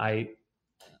done? And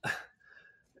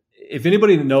if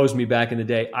anybody that knows me back in the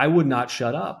day, I would not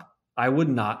shut up. I would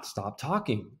not stop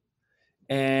talking.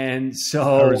 And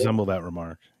so I resemble that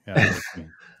remark. Yeah,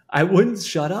 I wouldn't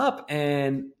shut up.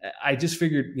 And I just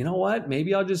figured, you know what,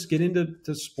 maybe I'll just get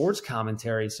into sports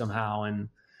commentary somehow and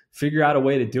figure out a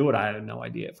way to do it. I had no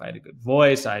idea if I had a good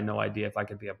voice. I had no idea if I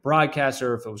could be a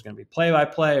broadcaster, if it was going to be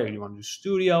play-by-play, or you want to do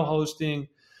studio hosting.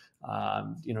 You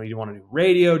want to do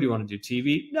radio? Do you want to do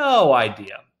TV? No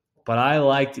idea. But I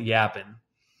liked yapping,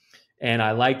 and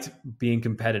I liked being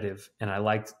competitive, and I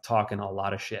liked talking a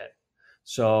lot of shit.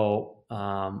 So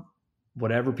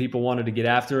whatever people wanted to get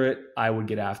after it, I would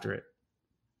get after it.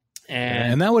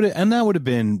 And that would have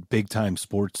been big time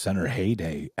Sports Center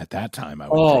heyday at that time. I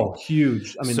would think.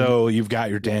 Huge. I mean, so you've got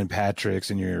your Dan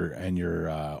Patricks and your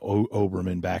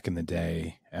Oberman back in the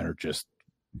day, and are just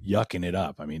yucking it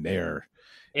up. I mean, and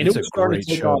it was starting to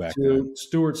take off too.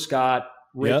 Stuart Scott,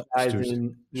 Rick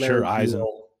Eisen, Larry Eisen,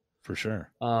 for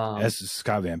sure. As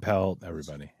Scott Van Pelt,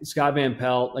 everybody. Scott Van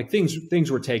Pelt, like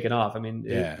things were taking off. I mean,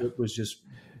 it was just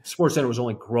Sports Center was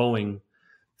only growing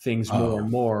things more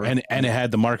and more. And it had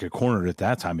the market cornered at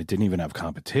that time. It didn't even have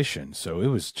competition. So it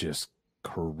was just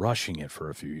crushing it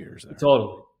for a few years there.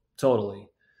 Totally.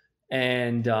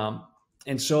 And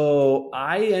so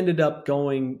I ended up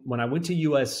going, when I went to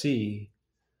USC,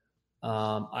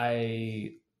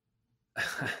 I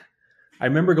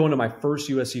remember going to my first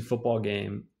USC football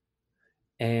game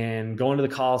and going to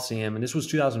the Coliseum. And this was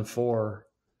 2004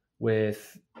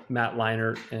 with Matt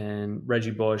Leinart and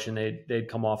Reggie Bush, and they'd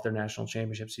come off their national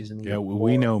championship season. Yeah,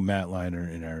 we know Matt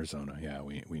Leinart in Arizona. Yeah,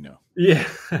 we know. Yeah,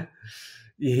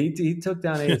 he took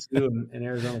down ASU in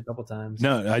Arizona a couple times.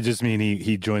 No, I just mean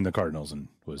he joined the Cardinals and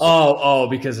was.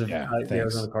 Because of the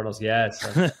Arizona Cardinals. Yes,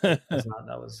 that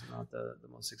was not the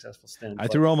most successful stint. I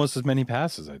threw almost as many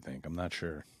passes. I think, I'm not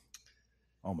sure.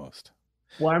 Almost.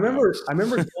 Well, I remember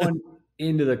going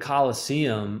into the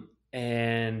Coliseum,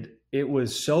 and it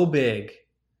was so big.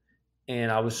 And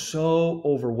I was so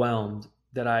overwhelmed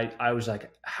that I was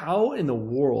like, how in the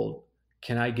world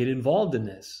can I get involved in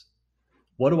this?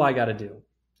 What do I got to do?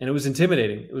 And it was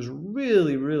intimidating. It was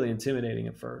really, really intimidating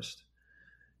at first.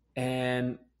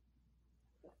 And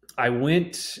I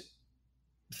went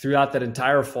throughout that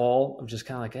entire fall. I'm just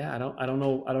kind of like, I don't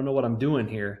know what I'm doing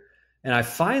here. And I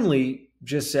finally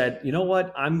just said, you know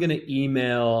what? I'm going to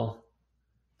email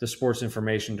the sports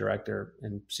information director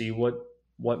and see what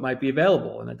what might be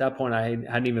available. And at that point, I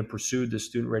hadn't even pursued the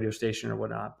student radio station or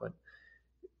whatnot. But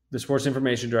the sports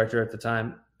information director at the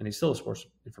time, and he's still a sports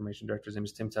information director, his name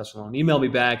is Tim Tessalone, emailed me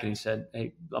back and he said,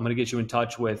 hey, I'm going to get you in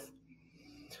touch with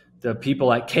the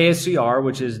people at KSCR,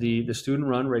 which is the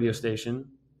student-run radio station.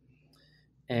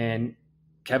 And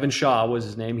Kevin Shaw was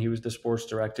his name. He was the sports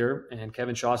director. And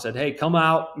Kevin Shaw said, hey, come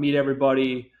out, meet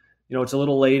everybody. It's a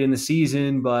little late in the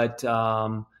season, but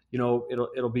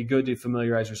it'll be good to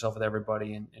familiarize yourself with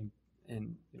everybody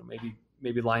and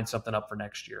maybe line something up for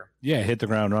next year. Yeah, hit the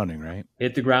ground running, right?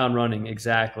 Hit the ground running,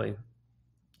 exactly.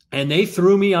 And they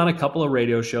threw me on a couple of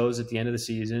radio shows at the end of the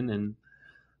season and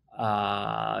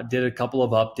did a couple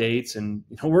of updates. And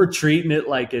we're treating it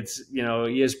like it's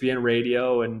ESPN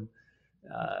radio and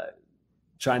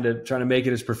trying to make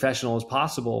it as professional as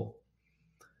possible.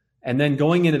 And then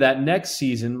going into that next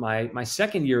season, my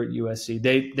second year at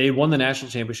USC, they won the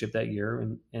national championship that year.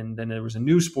 And then there was a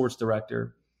new sports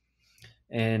director,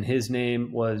 and his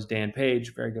name was Dan Page,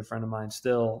 a very good friend of mine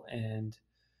still. And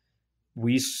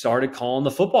we started calling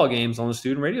the football games on the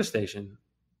student radio station.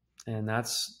 And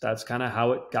that's kind of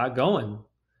how it got going.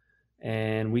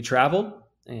 And we traveled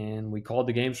and we called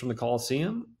the games from the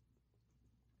Coliseum.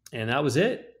 And that was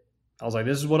it. I was like,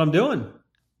 this is what I'm doing.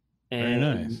 And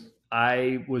very nice.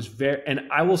 I was and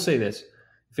I will say this,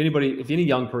 if any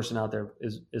young person out there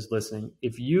is listening,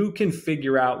 if you can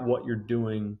figure out what you're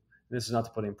doing, and this is not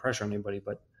to put any pressure on anybody,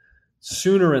 but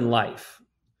sooner in life,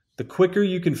 the quicker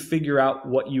you can figure out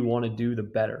what you want to do, the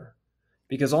better.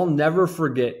 Because I'll never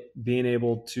forget being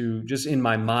able to, just in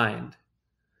my mind,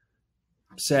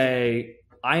 say,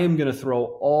 I am going to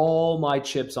throw all my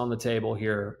chips on the table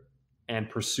here and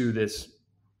pursue this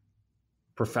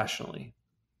professionally.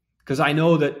 Because I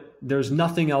know that there's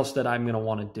nothing else that I'm going to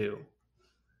want to do.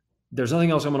 There's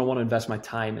nothing else I'm going to want to invest my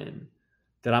time in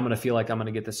that I'm going to feel like I'm going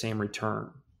to get the same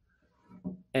return.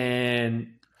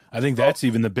 And I think that's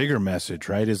even the bigger message,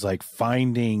 right? Is like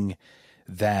finding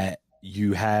that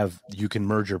you can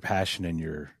merge your passion and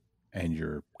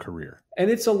your career. And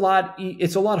it's a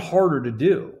lot harder to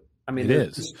do. I mean,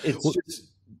 it's just,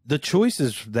 the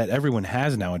choices that everyone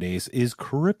has nowadays is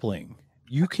crippling.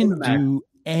 You can do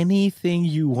anything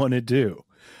you want to do.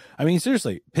 I mean,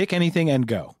 seriously, pick anything and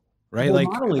go, right?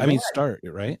 Well, start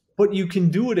it, right? But you can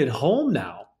do it at home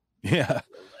now. Yeah.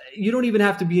 You don't even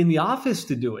have to be in the office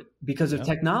to do it because of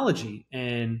technology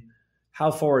and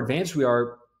how far advanced we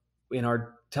are in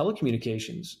our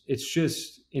telecommunications. It's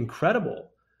just incredible.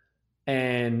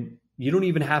 And you don't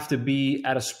even have to be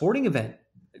at a sporting event,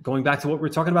 going back to what we were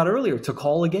talking about earlier, to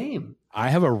call a game. I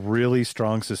have a really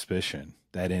strong suspicion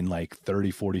that in like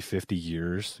 30, 40, 50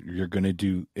 years,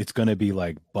 it's going to be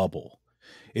like bubble.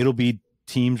 It'll be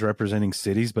teams representing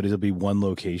cities, but it'll be one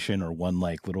location or one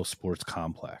like little sports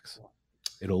complex.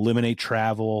 It'll eliminate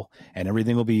travel and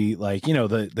everything will be like,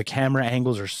 the camera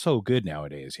angles are so good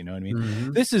nowadays. You know what I mean?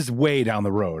 Mm-hmm. This is way down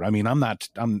the road. I mean, I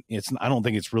don't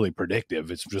think it's really predictive.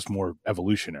 It's just more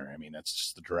evolutionary. I mean, that's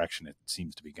just the direction it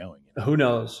seems to be going. Who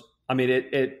knows? I mean,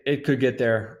 it could get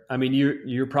there. I mean,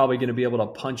 you're probably going to be able to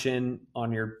punch in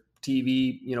on your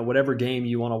TV, whatever game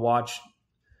you want to watch,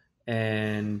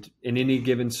 and in any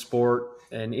given sport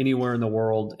and anywhere in the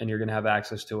world, and you're going to have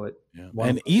access to it. Yeah.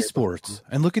 And esports,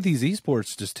 and look at these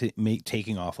esports just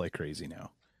taking off like crazy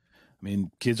now. I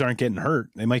mean, kids aren't getting hurt.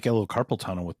 They might get a little carpal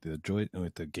tunnel with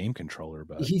the game controller,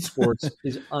 but esports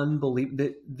is unbelievable.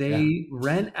 They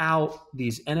rent out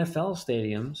these NFL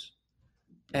stadiums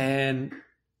and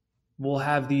we'll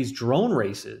have these drone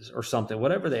races or something,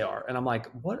 whatever they are. And I'm like,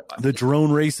 what? The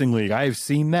drone racing league. I have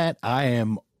seen that.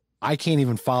 I can't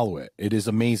even follow it. It is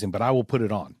amazing, but I will put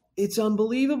it on. It's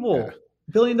unbelievable. Yeah.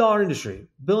 $1 billion industry,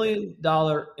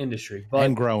 but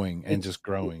and growing and just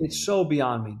growing. It's so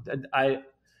beyond me.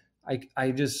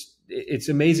 I just, it's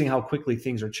amazing how quickly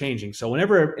things are changing. So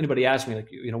whenever anybody asks me, like,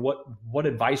 what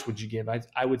advice would you give?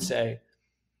 I would say,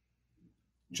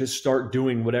 just start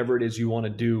doing whatever it is you want to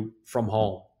do from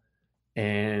home.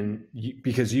 And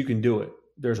because you can do it,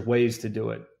 there's ways to do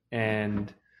it.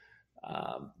 And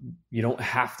you don't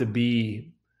have to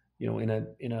be,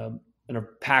 in a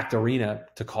packed arena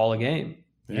to call a game.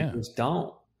 Yeah. You just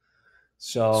don't.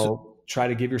 So try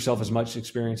to give yourself as much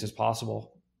experience as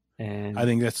possible. And I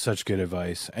think that's such good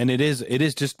advice. And it is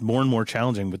just more and more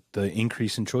challenging with the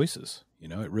increase in choices.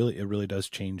 It really does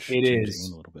change. It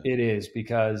is a little bit. It is,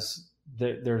 because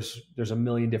there's a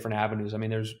million different avenues. I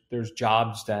mean, there's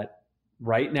jobs that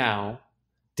right now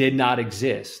did not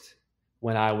exist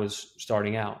when I was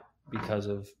starting out because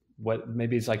of what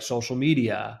maybe it's like social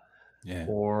media. Yeah.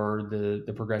 Or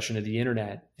the progression of the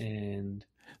internet. And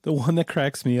the one that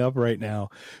cracks me up right now,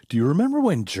 do you remember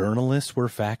when journalists were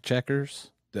fact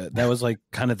checkers? That was like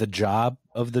kind of the job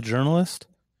of the journalist,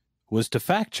 was to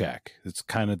fact check. It's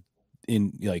kind of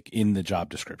in the job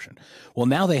description. Well,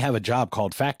 now they have a job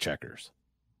called fact checkers.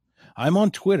 I'm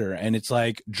on Twitter and it's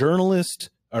like journalist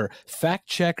or fact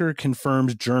checker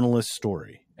confirms journalist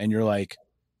story. And you're like,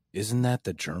 isn't that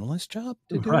the journalist job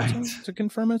to do to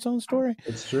confirm its own story?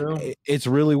 It's true. It's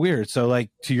really weird. So like,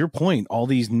 to your point, all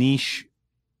these niche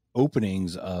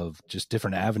openings of just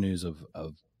different avenues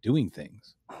of doing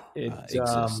things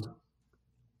exist.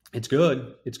 It's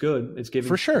good. It's good. It's giving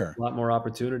for sure a lot more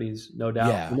opportunities, no doubt.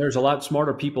 Yeah. And there's a lot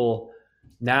smarter people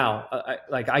now.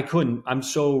 I'm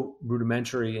so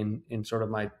rudimentary in sort of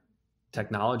my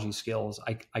technology skills.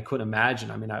 I couldn't imagine.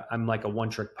 I mean, I'm like a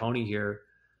one-trick pony here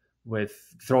with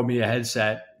throw me a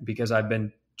headset, because I've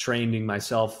been training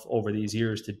myself over these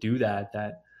years to do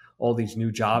that all these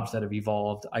new jobs that have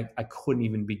evolved, I couldn't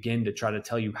even begin to try to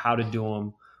tell you how to do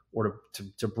them or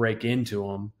to break into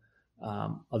them,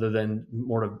 other than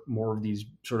more of these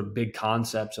sort of big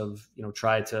concepts of,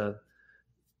 try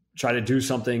to do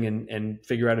something and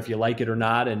figure out if you like it or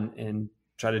not, and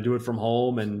try to do it from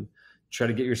home and try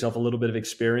to get yourself a little bit of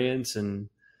experience and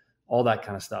all that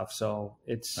kind of stuff. So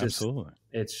it's just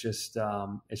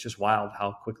wild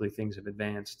how quickly things have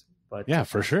advanced. But yeah,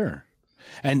 for sure.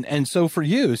 And so for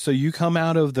you, you come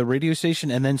out of the radio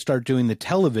station and then start doing the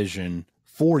television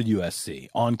for USC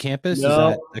on campus. Is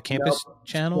that a campus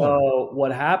channel? So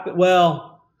what happened?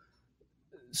 Well,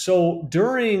 so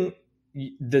during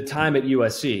the time at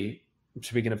USC,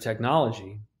 speaking of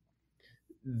technology,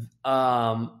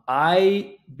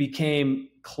 I became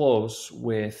close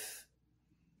with,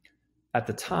 at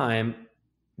the time,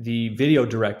 the video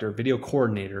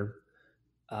coordinator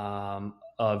of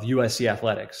USC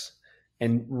athletics.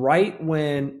 And right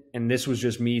when, and this was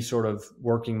just me sort of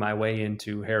working my way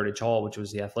into Heritage Hall, which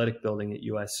was the athletic building at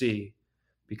USC,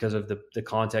 because of the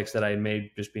context that I had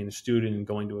made just being a student and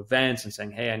going to events and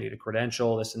saying, hey, I need a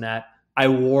credential, this and that. I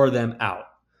wore them out.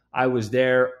 I was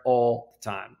there all the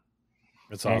time.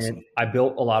 That's awesome. And I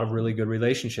built a lot of really good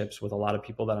relationships with a lot of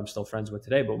people that I'm still friends with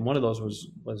today. But one of those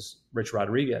was Rich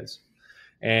Rodriguez.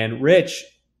 And Rich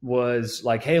was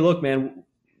like, hey, look, man,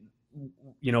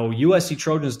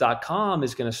 USCTrojans.com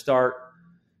is going to start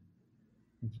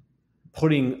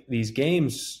putting these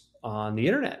games on the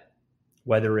internet,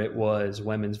 whether it was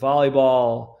women's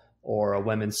volleyball or a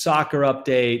women's soccer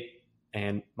update,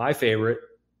 and my favorite,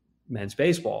 men's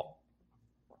baseball.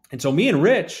 And so me and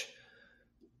Rich,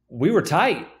 we were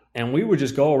tight, and we would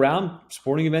just go around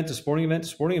sporting event to sporting event to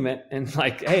sporting event and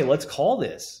like, hey, let's call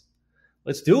this.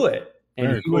 Let's do it.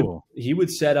 And he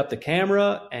would set up the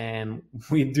camera and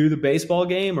we'd do the baseball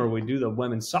game, or we'd do the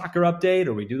women's soccer update,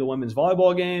 or we'd do the women's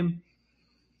volleyball game.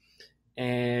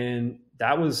 And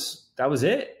that was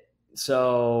it.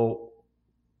 So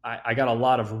I got a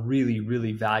lot of really,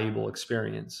 really valuable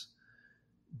experience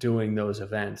doing those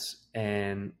events.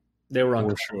 And they were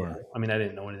uncomfortable. Sure. I mean, I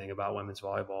didn't know anything about women's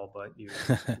volleyball, but you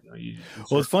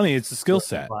well, it's funny. It's a skill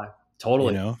set.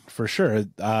 Totally. For sure.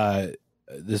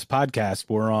 This podcast,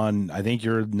 we're on, I think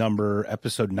your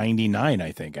episode 99,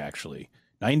 I think actually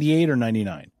 98 or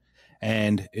 99.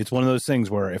 And it's one of those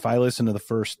things where if I listen to the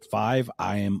first 5,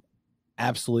 I am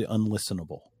absolutely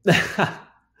unlistenable.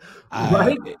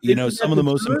 Right? Some of the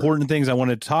most important things I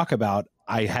wanted to talk about,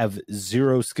 I have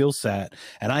zero skill set.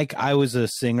 And I was a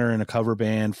singer in a cover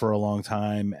band for a long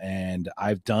time, and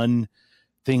I've done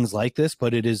things like this,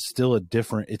 but it is still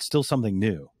it's still something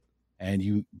new.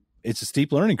 And it's a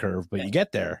steep learning curve, but you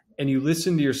get there. And you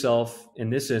listen to yourself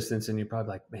in this instance, and you're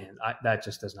probably like, man, that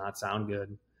just does not sound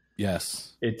good.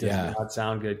 Yes. It does not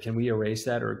sound good. Can we erase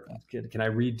that, or can I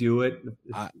redo it?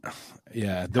 We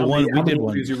did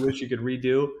one. You wish you could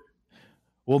redo?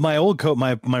 Well, my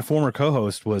my former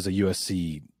co-host was a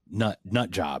USC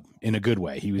nut job in a good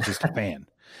way. He was just a fan.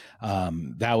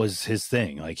 That was his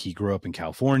thing. Like, he grew up in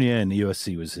California, and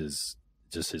USC was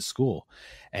his school.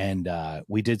 And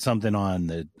we did something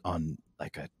on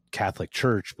like a Catholic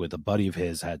church with a buddy of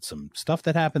his, had some stuff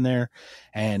that happened there.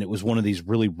 And it was one of these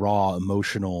really raw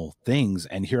emotional things.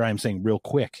 And here I am saying real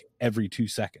quick every 2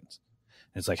 seconds.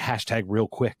 And it's like hashtag real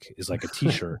quick is like a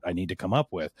t-shirt I need to come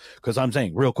up with, because I'm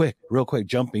saying real quick,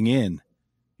 jumping in,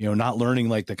 not learning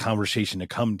like the conversation to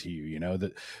come to you,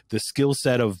 the skill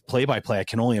set of play-by-play. I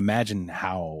can only imagine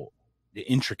how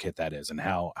intricate that is and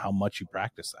how much you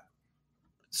practice that.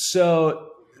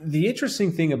 So the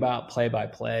interesting thing about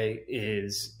play-by-play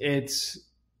is it's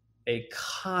a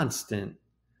constant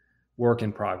work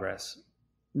in progress,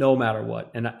 no matter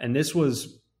what. And this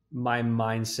was my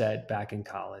mindset back in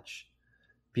college,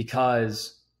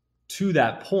 because to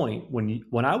that point,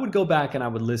 when I would go back and I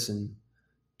would listen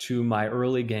to my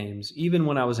early games, even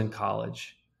when I was in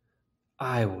college,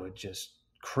 I would just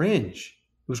cringe.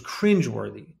 It was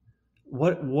cringeworthy.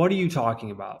 What are you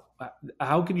talking about?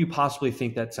 How could you possibly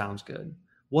think that sounds good?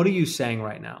 What are you saying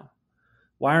right now?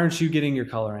 Why aren't you getting your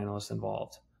color analyst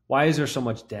involved? Why is there so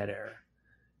much dead air?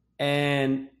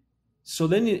 And so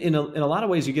then in a lot of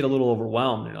ways you get a little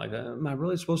overwhelmed. You're like, am I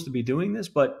really supposed to be doing this?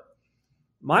 But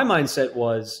my mindset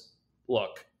was,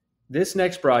 look, this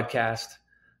next broadcast,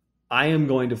 I am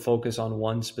going to focus on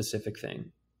one specific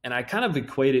thing. And I kind of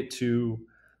equate it to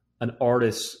an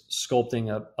artist sculpting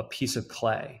a piece of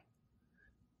clay.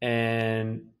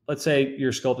 And let's say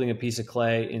you're sculpting a piece of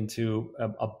clay into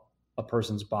a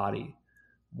person's body.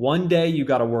 One day you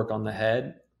got to work on the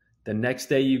head. The next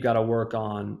day you got to work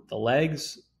on the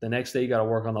legs. The next day you got to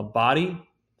work on the body.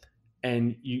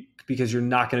 And because you're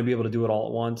not going to be able to do it all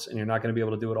at once, and you're not going to be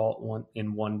able to do it all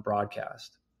in one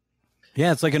broadcast.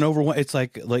 Yeah, it's like it's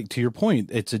like to your point,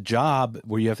 it's a job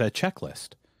where you have that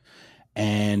checklist.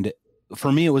 And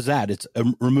for me, it was that it's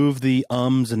remove the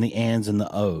ums and the ands and the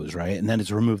ohs, right? And then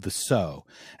it's remove the so,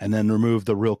 and then remove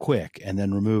the real quick, and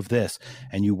then remove this.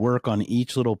 And you work on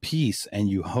each little piece and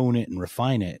you hone it and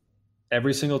refine it.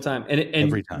 Every single time. And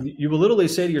every time. You will literally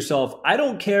say to yourself, I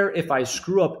don't care if I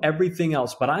screw up everything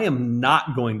else, but I am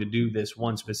not going to do this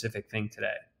one specific thing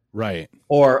today. Right.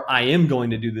 Or I am going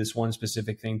to do this one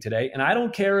specific thing today. And I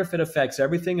don't care if it affects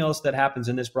everything else that happens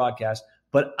in this broadcast,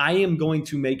 but I am going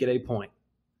to make it a point.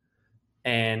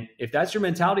 And if that's your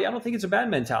mentality, I don't think it's a bad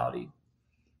mentality.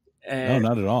 And no,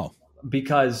 not at all.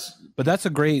 But that's a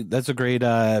great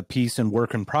piece in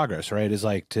work in progress, right?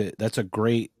 That's a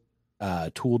great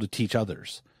tool to teach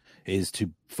others, is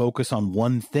to focus on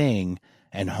one thing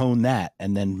and hone that,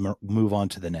 and then move on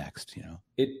to the next.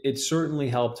 It certainly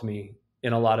helped me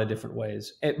in a lot of different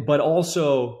ways, but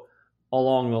also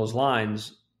along those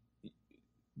lines,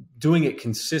 doing it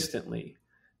consistently.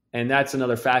 And that's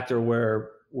another factor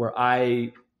where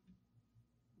I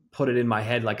put it in my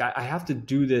head, like I have to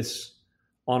do this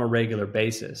on a regular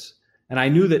basis. And I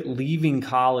knew that leaving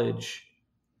college,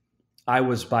 I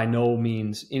was by no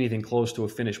means anything close to a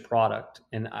finished product.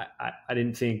 And I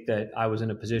didn't think that I was in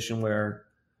a position where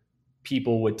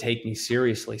people would take me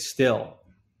seriously still.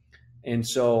 And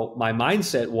so my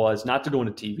mindset was not to go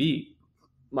into TV.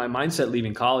 My mindset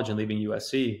leaving college and leaving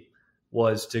USC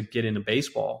was to get into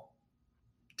baseball,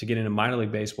 to get into minor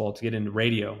league baseball, to get into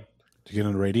radio. To get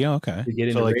into radio? Okay. To get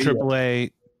into so like radio.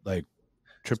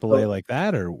 AAA like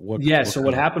that, or what? Yeah. So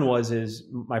what happened was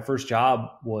my first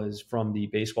job was from the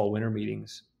baseball winter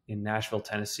meetings in Nashville,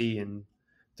 Tennessee in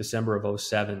December of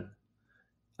 2007.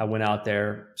 I went out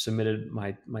there, submitted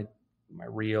my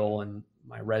reel and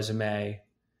my resume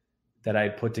that I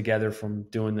had put together from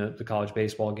doing the college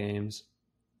baseball games,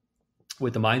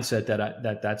 with the mindset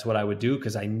that that's what I would do,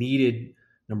 because I needed,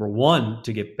 number one,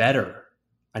 to get better.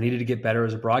 I needed to get better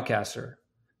as a broadcaster,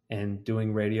 and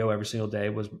doing radio every single day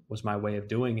was my way of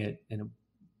doing it. And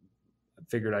I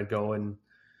figured I'd go and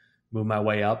move my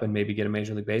way up and maybe get a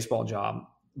Major League Baseball job.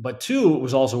 But two, it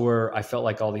was also where I felt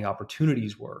like all the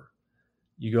opportunities were.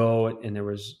 You go and there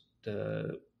was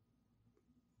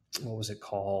what was it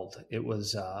called? It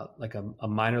was like a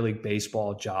minor league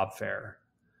baseball job fair,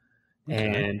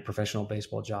 and professional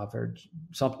baseball job fair,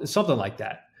 something like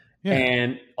that. Yeah.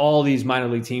 And all these minor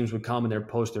league teams would come and they'd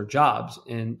post their jobs.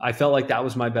 And I felt like that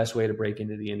was my best way to break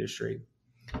into the industry.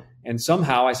 And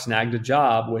somehow I snagged a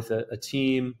job with a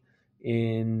team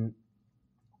in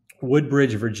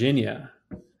Woodbridge, Virginia.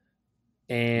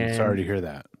 And I'm sorry to hear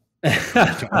that.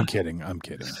 I'm kidding.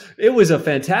 It was a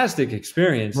fantastic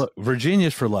experience. Look,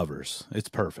 Virginia's for lovers. It's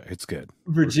perfect. It's good.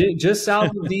 Virginia, just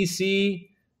south of DC.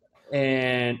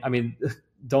 And I mean,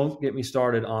 don't get me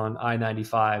started on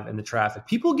I-95 and the traffic.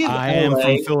 People give I am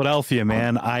from Philadelphia,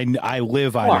 man. I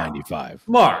live I-95.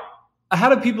 Mark,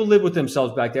 how do people live with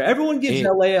themselves back there? Everyone gives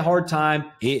LA a hard time.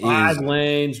 5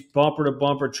 lanes, bumper to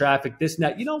bumper traffic, this and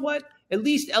that. You know what? At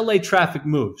least LA traffic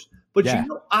moves. But you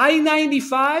know,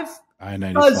 I-95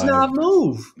 does not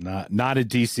move. Not a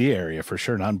DC area for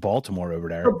sure. Not in Baltimore over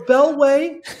there. The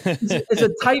Beltway is a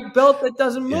tight belt that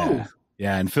doesn't move.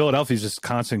 Yeah, and Philadelphia's just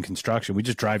constant construction. We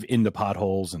just drive into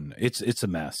potholes, and it's a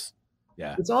mess.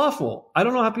 Yeah, it's awful. I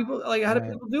don't know how do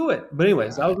people do it? But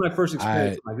anyways, that was my first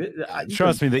experience.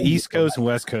 Trust me, the East Coast and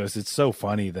West Coast. It's so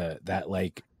funny that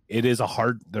like it is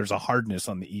there's a hardness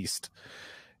on the East,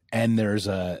 and there's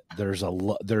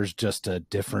just a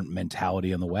different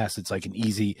mentality on the West. It's like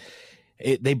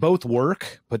they both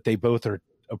work, but they both are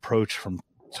approached from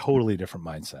totally different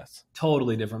mindsets.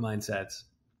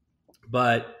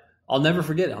 But I'll never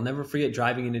forget it. I'll never forget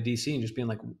driving into DC and just being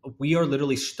like, we are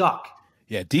literally stuck.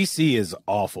 Yeah, DC is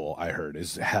awful, I heard,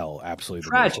 is hell. Absolutely.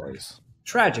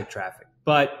 Tragic traffic.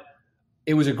 But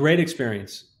it was a great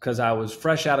experience because I was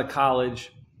fresh out of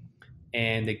college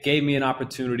and it gave me an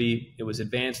opportunity. It was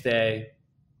advanced A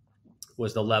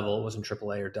was the level. It wasn't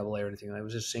triple A or double A or anything. It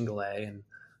was just single A. And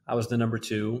I was the number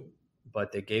 2,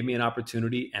 but they gave me an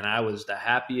opportunity and I was the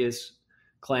happiest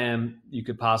clam you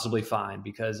could possibly find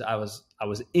because I was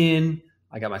in,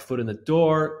 I got my foot in the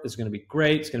door. It's going to be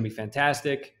great. It's going to be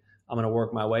fantastic. I'm going to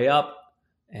work my way up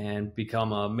and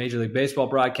become a Major League Baseball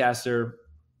broadcaster.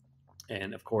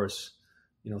 And of course,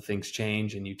 things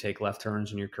change and you take left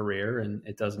turns in your career and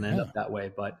it doesn't end up that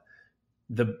way. But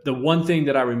the one thing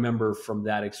that I remember from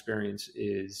that experience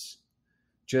is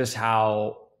just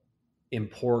how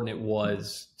important it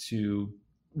was to,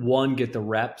 one, get the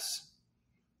reps,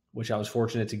 which I was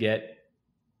fortunate to get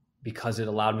because it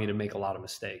allowed me to make a lot of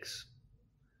mistakes.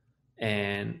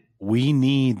 And we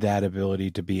need that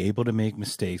ability to be able to make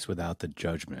mistakes without the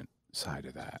judgment side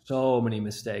of that. So many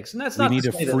mistakes. And that's not we need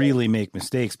to freely make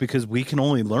mistakes because we can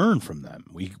only learn from them.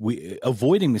 We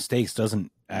avoiding mistakes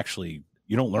doesn't actually,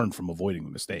 you don't learn from avoiding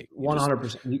the mistake.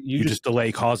 100%. You just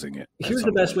delay causing it. Here's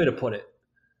the best way to put it.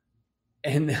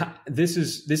 And this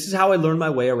is how I learned my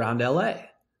way around LA.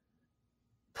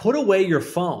 Put away your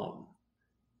phone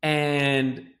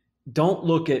and don't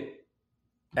look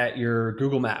at your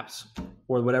Google Maps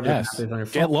or whatever the map is on your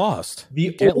phone. Get lost.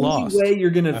 The only way you're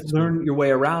going to learn your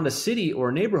way around a city or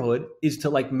a neighborhood is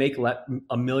to make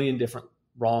a million different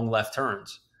wrong left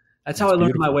turns. That's how I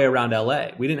learned my way around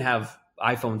LA. We didn't have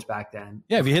iPhones back then.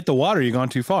 Yeah, if you hit the water, you've gone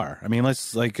too far. I mean,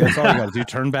 that's all you got to do.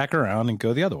 Turn back around and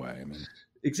go the other way. I mean,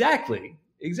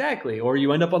 exactly. Or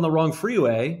you end up on the wrong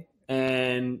freeway.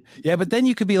 And yeah, but then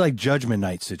you could be like Judgment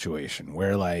Night situation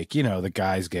where the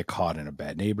guys get caught in a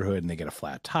bad neighborhood and they get a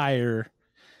flat tire,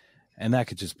 and that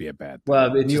could just be a bad thing.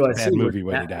 Well, in USC, a bad movie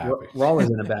waiting to happen. We're always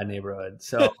in a bad neighborhood,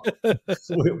 so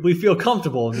we feel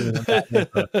comfortable in a bad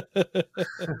neighborhood.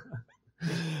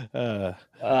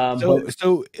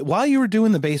 So while you were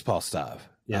doing the baseball stuff,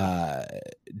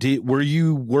 were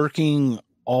you working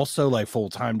also like full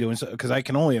time doing so? Because I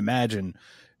can only imagine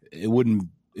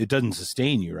it doesn't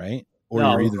sustain you, right? Or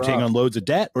you're either taking on loads of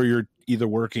debt or you're either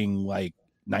working like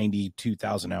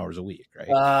 92,000 hours a week, right?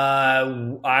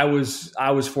 I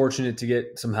was fortunate to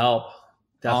get some help.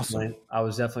 Definitely. Awesome. I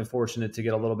was definitely fortunate to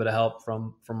get a little bit of help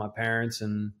from my parents.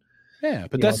 And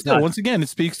but that's still, once again, it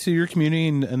speaks to your community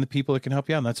and the people that can help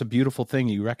you out. And that's a beautiful thing.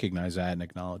 You recognize that and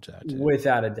acknowledge that too.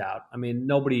 Without a doubt. I mean,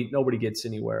 nobody gets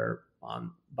anywhere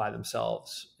by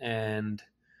themselves. And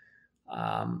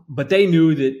but they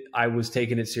knew that I was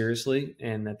taking it seriously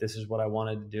and that this is what I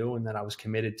wanted to do and that I was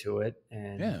committed to it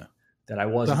and that I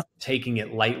wasn't taking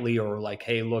it lightly or like,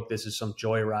 hey, look, this is some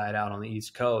joyride out on the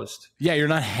East Coast. Yeah, you're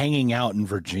not hanging out in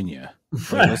Virginia.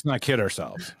 Right? Let's not kid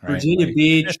ourselves. Right? Virginia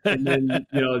Beach and then,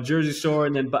 Jersey Shore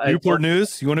and then Newport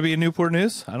News. You want to be in Newport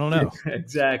News? I don't know.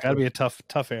 Exactly. Got to be a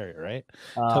tough area, right?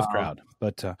 Tough crowd.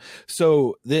 But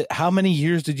how many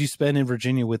years did you spend in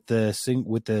Virginia with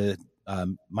the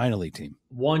minor league team?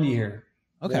 1 year.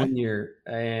 Okay. 1 year.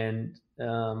 And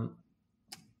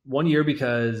 1 year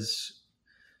because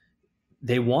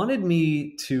they wanted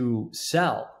me to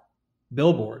sell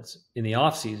billboards in the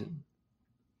off season.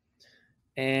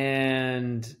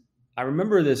 And I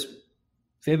remember this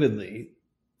vividly,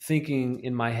 thinking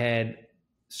in my head,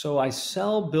 so I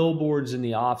sell billboards in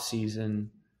the off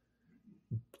season,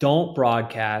 don't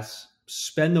broadcast,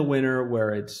 spend the winter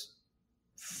where it's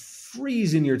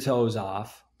freezing your toes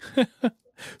off.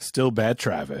 Still bad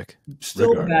traffic.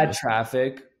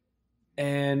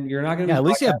 And you're not going to at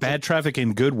least you have bad traffic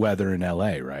in good weather in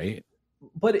LA, right?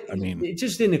 But it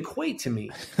just didn't equate to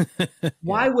me.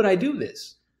 Why would I do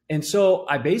this? And so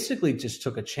I basically just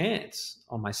took a chance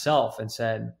on myself and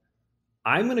said,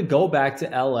 I'm going to go back to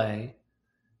LA,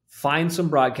 find some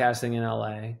broadcasting in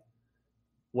LA,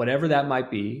 whatever that might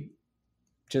be,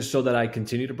 just so that I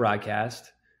continue to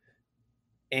broadcast.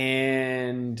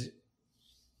 And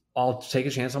I'll take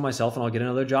a chance on myself and I'll get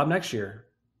another job next year,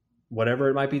 whatever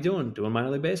it might be doing minor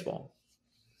league baseball.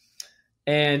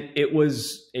 And it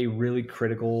was a really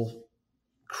critical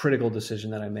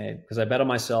decision that I made because I bet on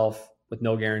myself with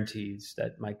no guarantees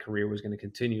that my career was going to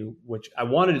continue, which I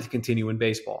wanted it to continue in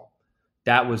baseball.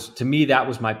 To me, that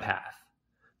was my path.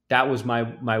 That was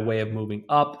my way of moving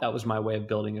up. That was my way of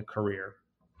building a career.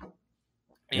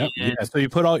 Yep. So you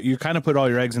kind of put all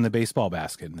your eggs in the baseball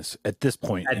basket at this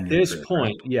point. At this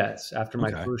point, right? Yes. After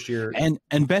my first year,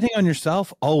 and betting on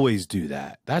yourself, always do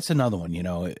that. That's another one.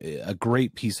 A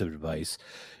great piece of advice.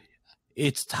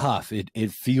 It's tough.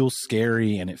 It feels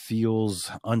scary and it feels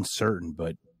uncertain,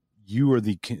 but you are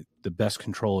the best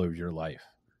controller of your life.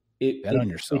 Bet on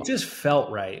yourself. It just felt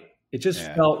right. It just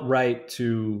felt right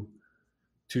to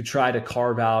try to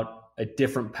carve out a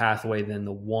different pathway than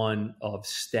the one of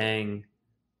staying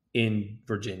in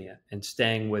Virginia and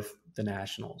staying with the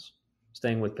Nationals,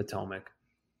 staying with Potomac.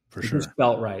 For It sure. just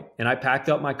felt right. And I packed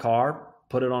up my car,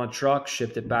 put it on a truck,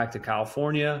 shipped it back to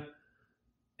California,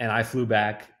 and I flew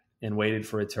back and waited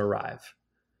for it to arrive.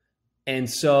 And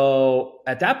so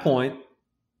at that point,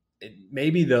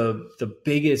 maybe the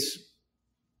biggest,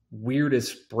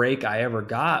 weirdest break I ever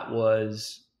got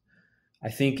was, I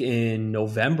think, in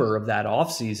November of that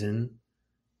offseason,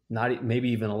 maybe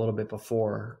even a little bit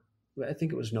before. I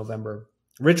think it was November.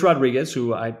 Rich Rodriguez,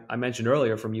 who I mentioned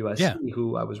earlier from USC,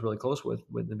 who I was really close with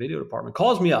the video department,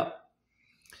 calls me up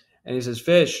and he says,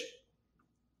 Fish,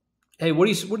 hey, do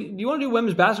you want to do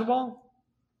women's basketball? Do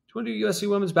you want to do USC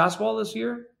women's basketball this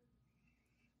year?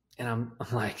 And I'm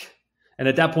like, and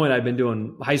at that point I'd been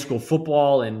doing high school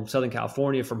football in Southern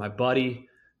California for my buddy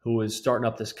who was starting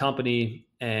up this company.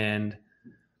 And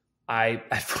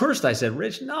at first I said,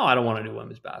 Rich, no, I don't want to do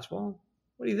women's basketball.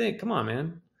 What do you think? Come on,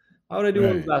 man. Why would I do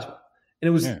women's basketball?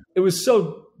 And it was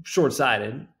so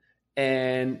short-sighted.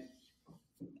 And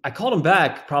I called him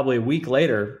back probably a week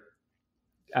later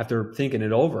after thinking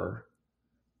it over.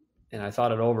 And I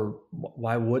thought it over.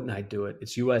 Why wouldn't I do it?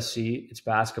 It's USC. It's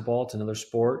basketball. It's another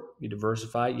sport. You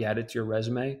diversify. You add it to your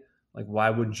resume. Like,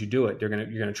 why wouldn't you do it? You're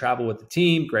gonna travel with the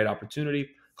team. Great opportunity.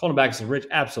 Called him back and said, Rich,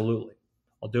 absolutely,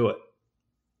 I'll do it.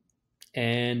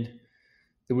 And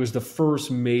it was the first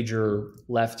major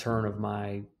left turn of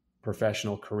my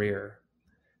professional career,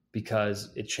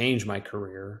 because it changed my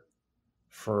career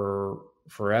for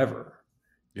forever.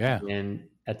 Yeah. And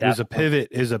at that point,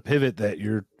 is a pivot that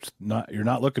you're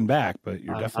not looking back, but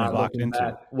you're definitely locked into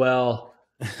it. Well,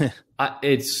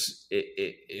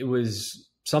 it was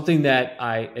something that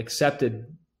I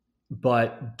accepted,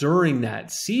 but during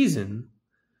that season,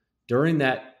 during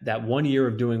that 1 year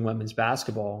of doing women's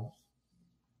basketball,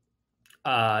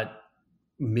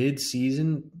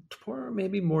 mid-season, or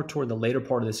maybe more toward the later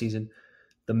part of the season,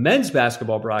 the men's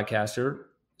basketball broadcaster,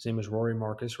 his name was Rory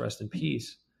Marcus, rest in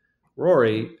peace.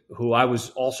 Rory, who I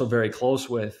was also very close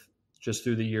with just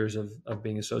through the years of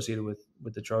being associated with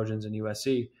the Trojans and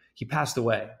USC, he passed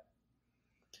away.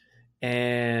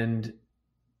 And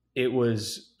it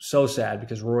was so sad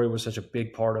because Rory was such a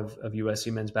big part of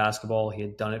USC men's basketball. He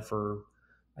had done it for,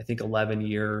 I think, 11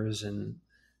 years, and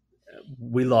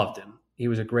we loved him. He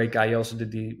was a great guy. He also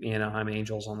did the Anaheim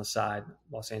Angels on the side,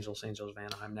 Los Angeles Angels of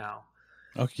Anaheim now.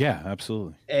 Oh, yeah,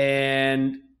 absolutely.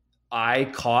 And I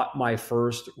caught my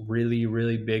first really,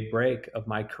 really big break of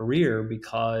my career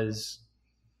because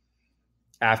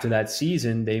after that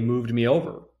season, they moved me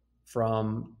over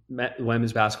from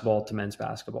women's basketball to men's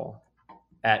basketball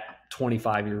at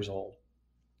 25 years old.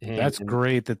 And that's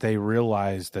great that they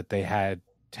realized that they had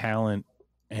talent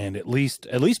and at least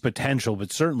potential,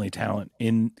 but certainly talent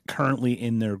currently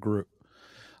in their group.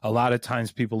 A lot of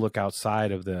times people look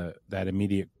outside of that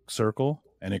immediate circle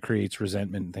and it creates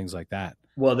resentment and things like that.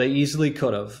 Well, they easily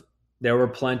could have. There were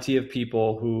plenty of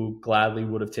people who gladly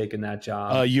would have taken that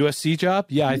job. USC job?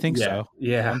 Yeah, I think so.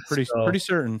 Yeah. I'm pretty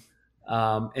certain.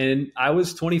 And I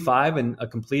was 25 and a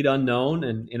complete unknown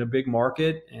and in a big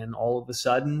market. And all of a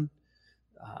sudden,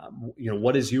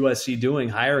 what is USC doing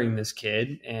hiring this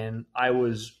kid? And I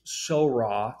was so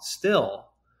raw, still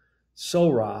so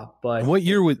raw. But and what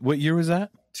year was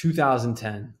that?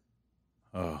 2010.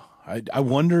 Oh, I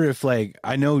wonder if, like,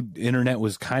 I know internet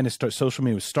was kind of social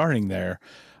media was starting there.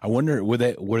 I wonder, were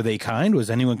they kind? Was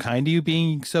anyone kind to you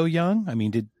being so young? I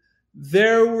mean,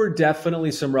 there were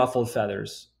definitely some ruffled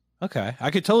feathers. Okay.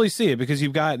 I could totally see it because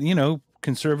you've got,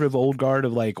 conservative old guard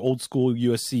of like old school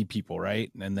USC people,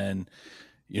 right? And then,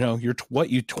 you're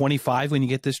 25 when you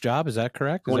get this job. Is that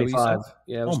correct? 25.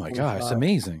 Yeah. Oh my gosh. It's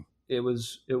amazing. It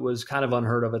was kind of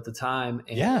unheard of at the time.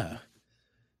 And yeah.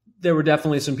 There were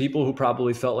definitely some people who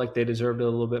probably felt like they deserved it a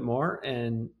little bit more,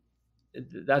 and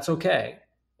that's okay.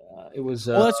 It was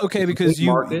well, that's okay because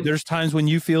there's times when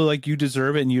you feel like you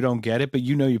deserve it and you don't get it, but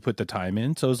you put the time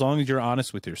in. So as long as you're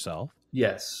honest with yourself,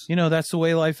 yes, that's the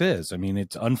way life is. I mean,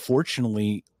 it's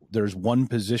unfortunately there's one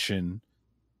position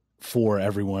for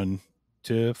everyone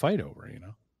to fight over.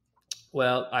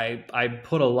 Well, I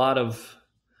put a lot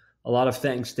of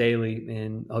thanks daily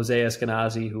in Jose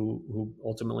Eskenazi, who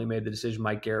ultimately made the decision.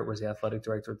 Mike Garrett was the athletic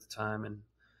director at the time, and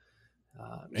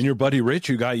your buddy Rich,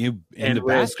 who got you into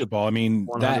basketball. I mean,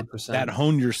 100%. that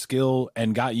honed your skill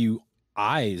and got you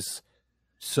eyes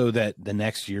so that the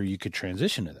next year you could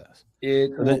transition to this.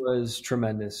 It was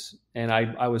tremendous, and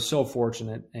I was so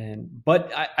fortunate.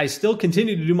 But I still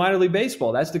continue to do minor league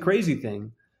baseball. That's the crazy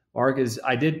thing, Mark. Is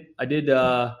I did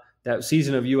that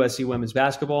season of USC women's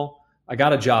basketball. I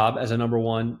got a job as a number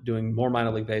one doing more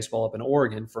minor league baseball up in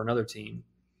Oregon for another team.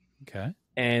 Okay.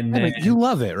 And I then mean, you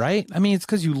love it, right? I mean, it's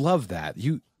because you love that.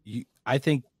 I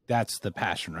think that's the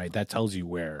passion, right? That tells you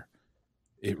where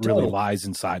it really totally, lies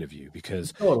inside of you,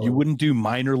 because you totally. wouldn't do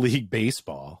minor league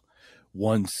baseball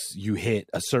once you hit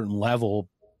a certain level,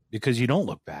 because you don't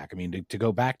look back. I mean, to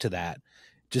go back to that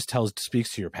just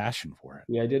speaks to your passion for it.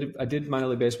 Yeah, I did minor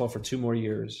league baseball for 2 more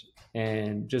years,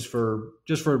 and just for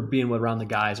being around the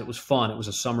guys, it was fun. It was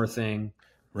a summer thing,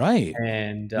 Right.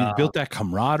 and You built that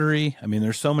camaraderie. I mean,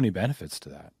 there's so many benefits to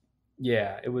that.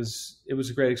 yeah, it was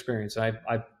a great experience. I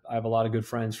have a lot of good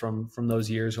friends from those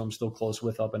years who I'm still close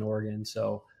with up in Oregon.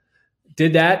 So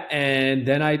did that, and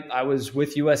then I was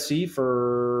with USC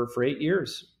for 8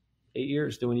 years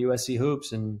doing USC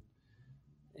hoops, and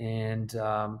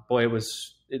boy,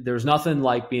 there's nothing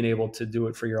like being able to do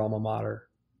it for your alma mater,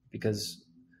 because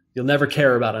you'll never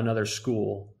care about another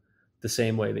school the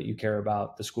same way that you care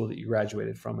about the school that you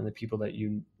graduated from and the people that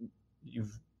you've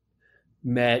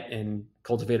met and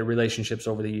cultivated relationships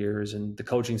over the years, and the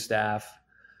coaching staff.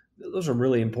 Those are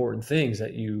really important things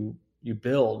that you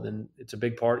build, and it's a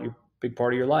big part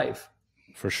of your life.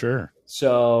 For sure.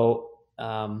 So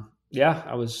yeah,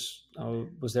 I was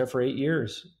there for 8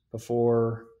 years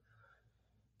before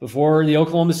the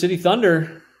Oklahoma City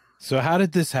Thunder. So how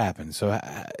did this happen? So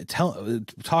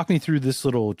talk me through this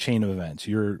little chain of events.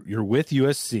 You're with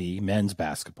USC men's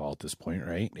basketball at this point,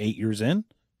 right? 8 years in.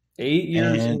 8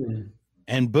 years in.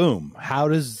 And boom,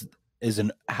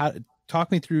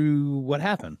 talk me through what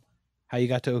happened, how you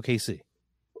got to OKC.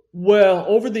 Well,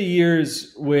 over the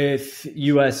years with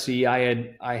USC,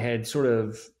 I had sort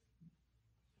of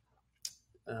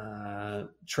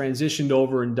transitioned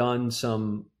over and done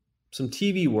some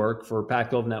TV work for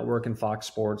Pac-12 Network and Fox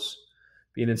Sports,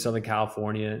 being in Southern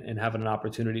California and having an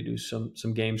opportunity to do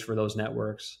some games for those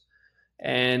networks.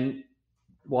 And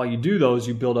while you do those,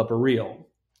 you build up a reel.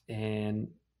 And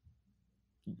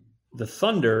the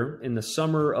Thunder in the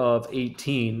summer of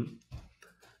 2018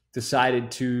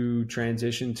 decided to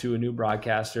transition to a new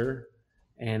broadcaster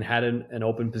and had an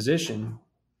open position.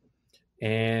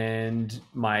 And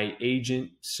my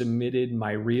agent submitted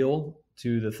my reel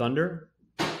to the Thunder.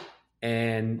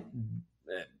 And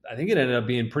I think it ended up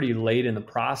being pretty late in the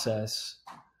process.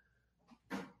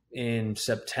 In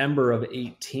September of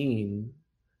 2018,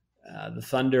 the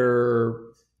Thunder...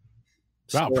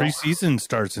 Wow, preseason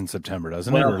starts in September,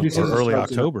 doesn't it? Or early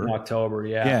October. October,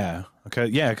 yeah. Yeah. Okay.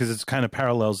 Yeah, because it's kind of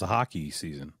parallels the hockey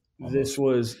season. Almost.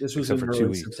 This was in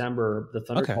early September. The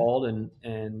Thunder called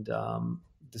and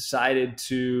decided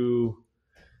to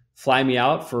fly me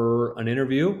out for an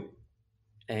interview,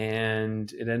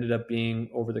 and it ended up being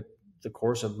over the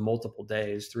course of multiple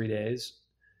days, 3 days,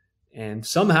 and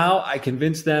somehow I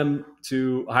convinced them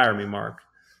to hire me, Mark,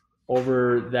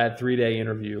 over that 3-day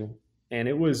interview. And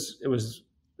it was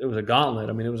a gauntlet.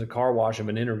 I mean, it was a car wash of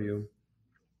an interview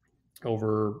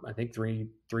over, I think, three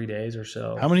days or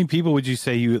so. How many people would you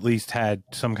say you at least had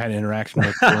some kind of interaction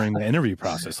with during the interview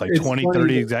process? Like 20,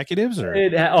 30 executives? Or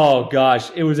oh gosh,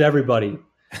 it was everybody.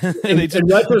 They just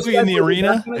put you in the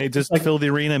arena. They just filled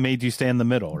the arena and made you stand in the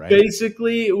middle, right?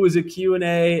 Basically, it was a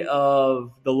Q&A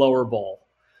of the lower bowl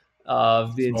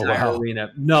of the entire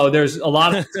arena. No, there's a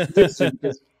lot of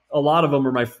a lot of them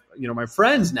are my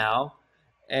friends now.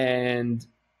 And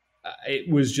it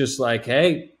was just like,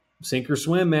 hey, sink or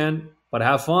swim, man, but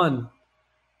have fun.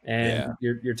 And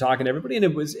you're talking to everybody, and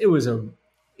it was an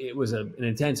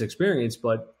intense experience,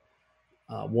 but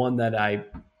one that I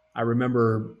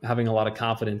remember having a lot of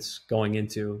confidence going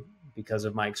into because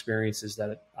of my experiences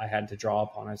that I had to draw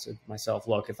upon. I said to myself,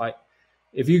 look,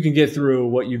 if you can get through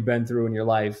what you've been through in your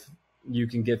life, you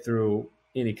can get through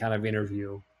any kind of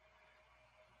interview.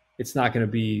 It's not going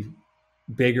to be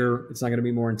bigger. It's not going to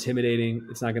be more intimidating.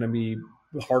 It's not going to be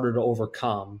harder to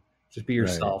overcome. Just be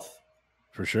yourself.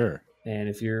 Right. For sure. And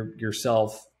if you're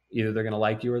yourself, either they're going to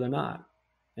like you or they're not.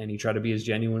 And you try to be as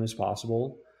genuine as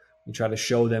possible. You try to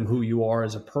show them who you are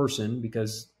as a person,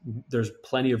 because there's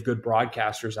plenty of good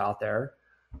broadcasters out there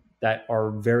that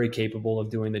are very capable of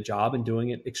doing the job and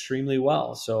doing it extremely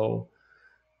well. So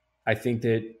I think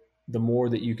that the more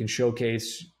that you can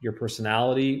showcase your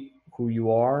personality, who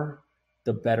you are,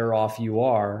 the better off you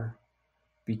are,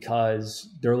 because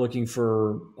they're looking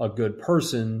for a good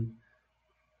person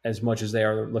as much as they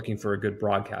are looking for a good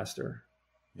broadcaster.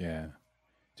 Yeah.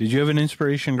 Did you have an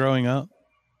inspiration growing up?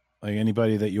 Like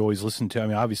anybody that you always listened to? I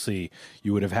mean, obviously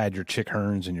you would have had your Chick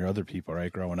Hearns and your other people,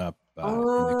 right? Growing up in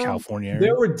the California area.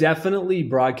 There were definitely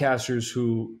broadcasters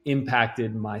who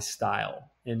impacted my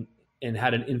style and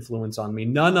had an influence on me.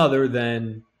 None other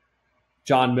than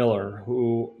John Miller,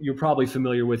 who you're probably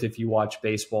familiar with if you watch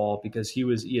baseball, because he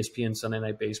was ESPN Sunday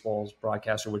Night Baseball's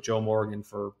broadcaster with Joe Morgan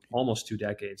for almost 2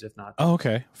 decades, if not. Oh,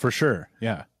 okay. For sure.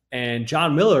 Yeah. And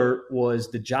John Miller was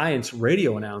the Giants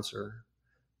radio announcer,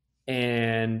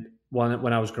 and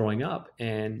when I was growing up,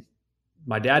 and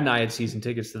my dad and I had season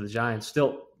tickets to the Giants,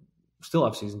 still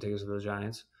have season tickets to the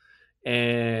Giants,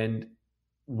 and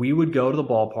we would go to the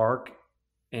ballpark,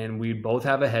 and we'd both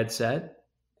have a headset,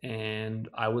 and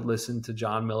I would listen to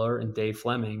John Miller and Dave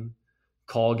Fleming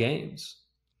call games.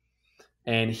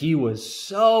 And he was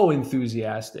so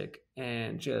enthusiastic,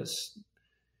 and just,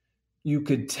 you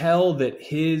could tell that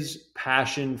his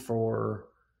passion for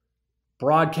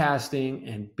broadcasting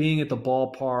and being at the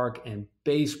ballpark and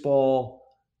baseball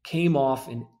came off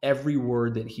in every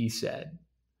word that he said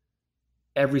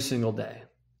every single day.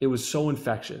 It was so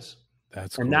infectious.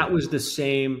 That's and cool. That was the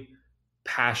same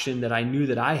passion that I knew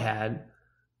that I had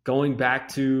going back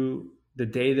to the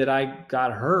day that I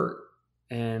got hurt,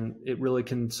 and it really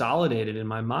consolidated in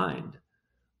my mind.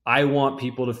 I want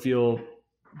people to feel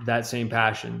that same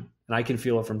passion, and I can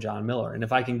feel it from John Miller. And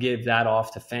if I can give that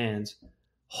off to fans,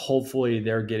 hopefully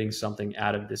they're getting something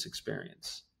out of this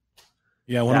experience.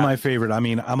 Yeah, one of my favorite, I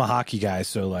mean, I'm a hockey guy,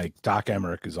 so like Doc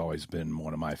Emmerich has always been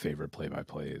one of my favorite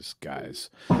play-by-plays guys.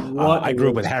 I grew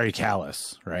up with Harry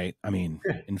Kalas, right? I mean,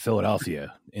 in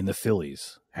Philadelphia, in the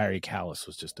Phillies, Harry Kalas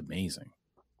was just amazing.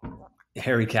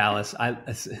 Harry Kalas,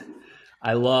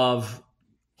 I love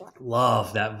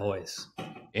that voice.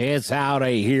 It's out of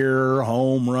here,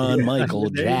 home run, Michael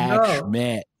Jack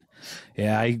Schmidt.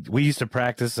 Yeah, we used to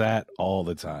practice that all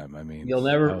the time. I mean,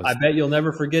 I bet you'll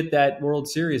never forget that World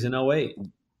Series in 2008.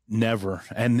 Never.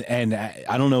 And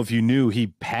I don't know if you knew, he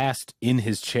passed in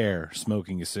his chair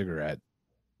smoking a cigarette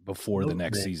before the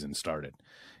next season started.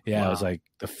 Yeah, wow. It was like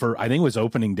I think it was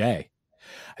opening day.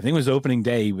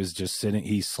 He was just sitting,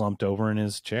 he slumped over in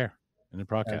his chair, in the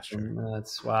broadcast chair.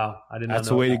 That's wow. I didn't know. That's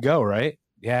the way to go, right?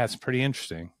 Yeah, it's pretty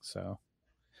interesting. So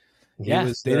they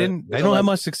don't have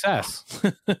much success.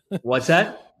 What's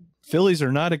that? Phillies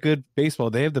are not a good baseball.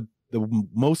 They have the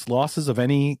most losses of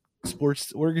any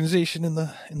sports organization in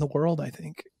the world, I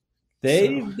think.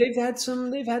 They've had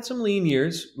some lean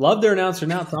years. Love their announcer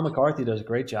now. Tom McCarthy does a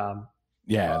great job.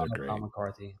 Yeah, they're great. Tom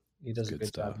McCarthy. He does a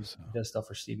good job. He does stuff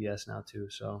for CBS now too.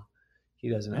 So he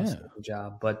does an excellent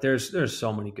job. But there's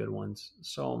so many good ones.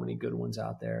 So many good ones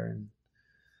out there. And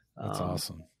that's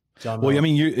awesome. Well, I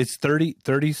mean, it's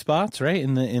 30 spots, right,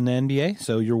 in the NBA.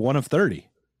 So you're one of 30.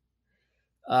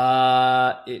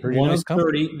 One of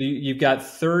 30. You've got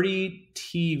 30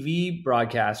 TV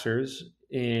broadcasters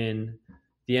in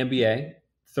the NBA,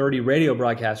 30 radio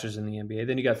broadcasters in the NBA.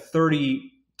 Then you got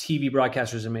 30 TV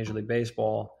broadcasters in Major League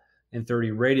Baseball and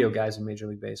 30 radio guys in Major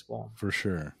League Baseball. For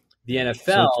sure. The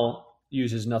NFL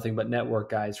uses nothing but network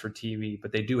guys for TV,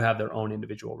 but they do have their own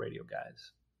individual radio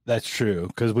guys. That's true,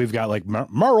 because we've got like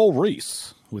Merrill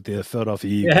Reese with the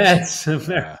Philadelphia Eagles. Yes,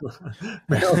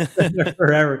 Merrill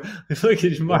forever. Look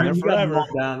at Mark, you got them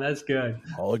down. That's good.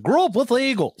 I grew up with the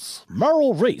Eagles.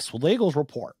 Merrill Reese with the Eagles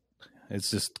Report. It's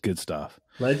just good stuff.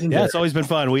 Legendary. Yeah, it's always been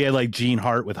fun. We had like Gene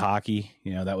Hart with hockey.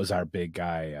 You know, that was our big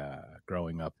guy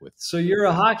growing up with. So you're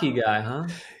a hockey guy, huh?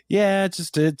 Yeah,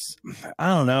 it's I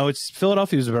don't know. It's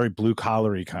Philadelphia is a very blue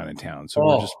collary kind of town. So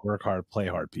we're just work hard, play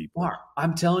hard people. Mark,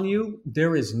 I'm telling you,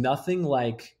 there is nothing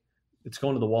like, it's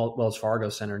going to the Wells Fargo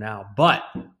Center now, but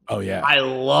I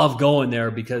love going there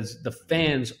because the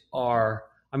fans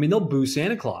they'll boo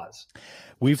Santa Claus.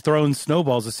 We've thrown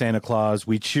snowballs at Santa Claus.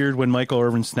 We cheered when Michael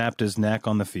Irvin snapped his neck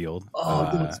on the field.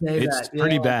 Don't say that. It's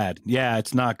pretty bad. Yeah,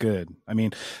 it's not good. I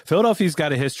mean, Philadelphia's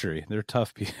got a history. They're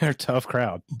tough. They're a tough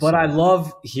crowd. But I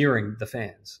love hearing the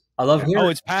fans. I love hearing. Oh,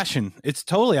 it's passion. It's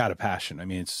totally out of passion. I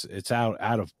mean, it's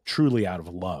truly out of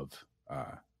love.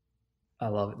 I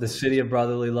love it. The city of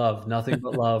brotherly love. Nothing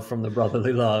but love from the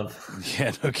brotherly love.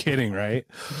 Yeah, no kidding, right?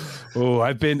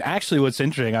 What's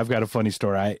interesting, I've got a funny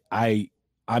story.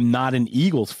 I'm not an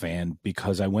Eagles fan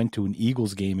because I went to an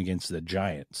Eagles game against the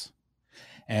Giants.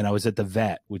 And I was at the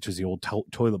Vet, which was the old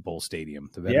toilet bowl stadium,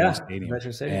 the Veterans Stadium.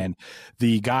 And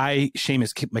the guy,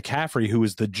 Seamus McCaffrey, who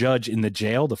was the judge in the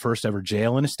jail, the first ever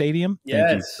jail in a stadium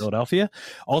in Philadelphia,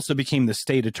 also became the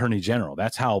state attorney general.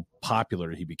 That's how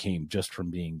popular he became just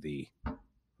from being the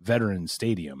Veterans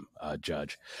Stadium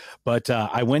judge. But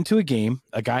I went to a game.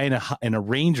 A guy in a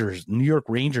New York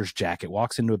Rangers jacket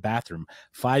walks into a bathroom.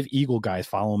 5 Eagle guys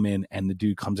follow him in, and the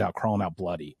dude comes out crawling out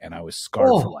bloody. And I was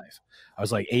scarred for life. I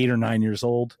was like 8 or 9 years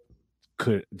old.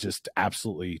 Could just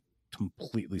absolutely,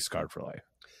 completely scarred for life.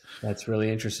 That's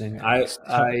really interesting.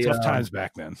 Tough times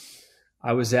back then.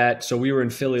 We were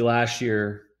in Philly last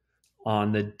year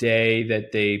on the day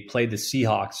that they played the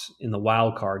Seahawks in the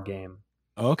wild card game.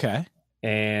 Okay.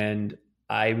 And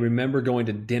I remember going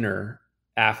to dinner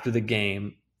after the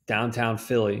game downtown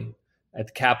Philly at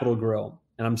the Capitol Grill.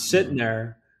 And I'm sitting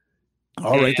there.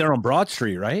 Oh, right there on Broad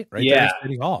Street, right? Right there at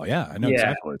City Hall. Yeah, I know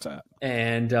exactly where it's at.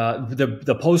 And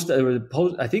the post,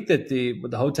 I think that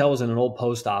the hotel was in an old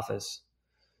post office.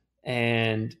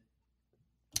 And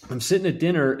I'm sitting at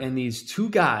dinner, and these two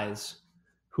guys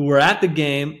who were at the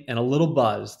game and a little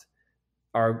buzzed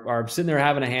are sitting there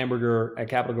having a hamburger at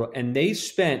Capitol Grill. And they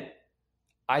spent,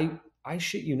 I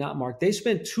shit you not, Mark, they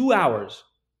spent 2 hours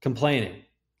complaining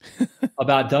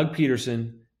about Doug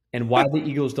Peterson and why the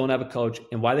Eagles don't have a coach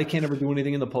and why they can't ever do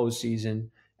anything in the postseason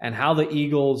and how the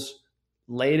Eagles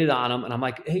laid it on them. And I'm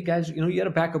like, hey, guys, you got a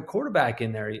backup quarterback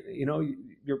in there.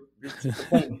 You're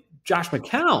playing Josh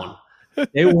McCown.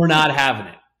 They were not having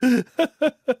it.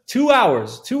 2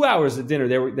 hours at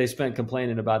dinner they spent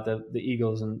complaining about the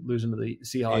Eagles and losing to the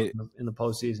Seahawks in the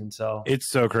postseason. So it's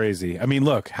so crazy. I mean,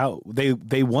 look how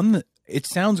they won. It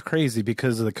sounds crazy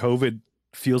because of the COVID,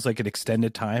 feels like an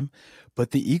extended time,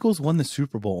 but the Eagles won the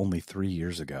Super Bowl only 3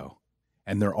 years ago,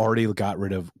 and they're already got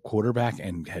rid of quarterback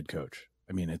and head coach.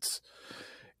 I mean,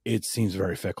 it seems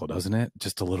very fickle, doesn't it?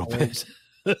 Just a little bit.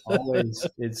 Always.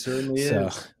 It certainly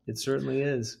is. It certainly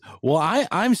is. Well,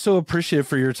 I'm so appreciative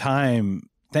for your time.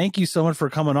 Thank you so much for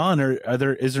coming on.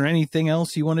 Is there anything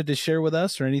else you wanted to share with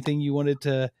us, or any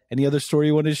other story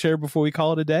you wanted to share before we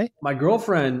call it a day? My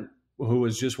girlfriend, who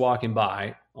was just walking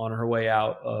by on her way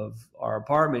out of our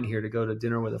apartment here to go to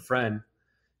dinner with a friend,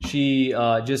 she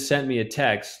just sent me a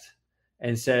text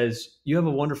and says, "You have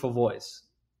a wonderful voice."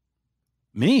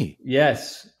 Me?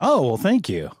 Yes. Oh, well, thank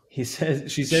you. She says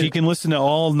she can listen to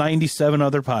all 97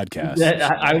 other podcasts.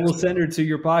 I will send her to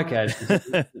your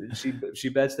podcast. she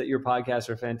bets that your podcasts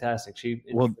are fantastic.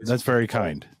 That's very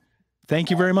kind. Thank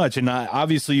you very much. And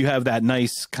obviously you have that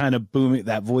nice kind of booming,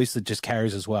 that voice that just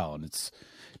carries as well. And it's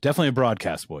definitely a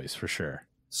broadcast voice for sure.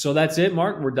 So that's it,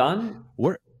 Mark. We're done.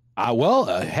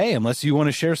 Hey, unless you want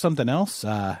to share something else,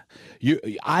 I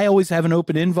always have an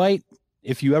open invite.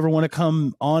 If you ever want to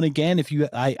come on again,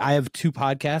 I have 2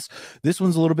 podcasts. This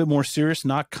one's a little bit more serious.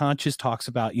 Not Conscious talks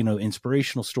about,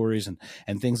 inspirational stories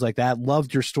and things like that.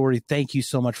 Loved your story. Thank you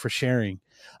so much for sharing.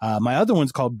 My other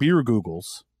one's called Beer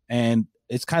Googles, and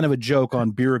it's kind of a joke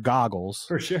on beer goggles.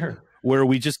 For sure. Where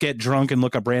we just get drunk and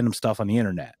look up random stuff on the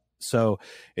internet. So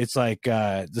it's like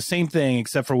the same thing,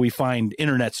 except for we find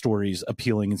internet stories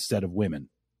appealing instead of women.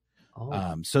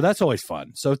 Oh. So that's always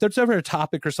fun. So if there's ever a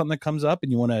topic or something that comes up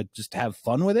and you want to just have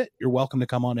fun with it, you're welcome to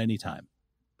come on anytime.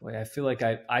 Boy, I feel like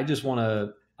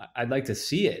I'd like to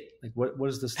see it. Like what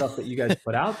is the stuff that you guys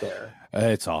put out there?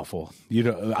 It's awful.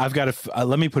 I've got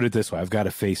let me put it this way. I've got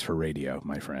a face for radio,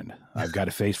 my friend. I've got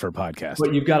a face for podcast.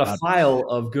 But you've got a file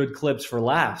of good clips for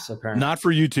laughs, apparently. Not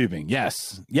for YouTubing.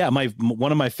 Yes. Yeah.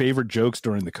 One of my favorite jokes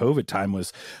during the COVID time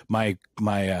was my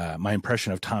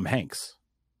impression of Tom Hanks.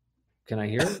 Can I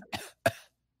hear it?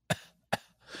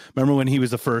 Remember when he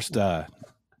was the first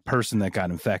person that got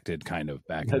infected kind of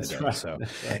back in the day. Right. So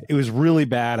It was really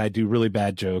bad. I do really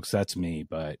bad jokes. That's me,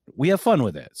 but we have fun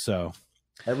with it. So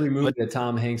every movie that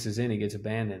Tom Hanks is in, he gets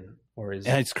abandoned and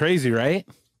it's crazy, right?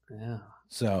 Yeah.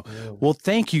 So, well,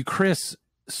 thank you, Chris,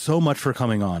 so much for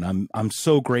coming on. I'm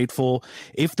so grateful.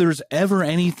 If there's ever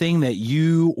anything that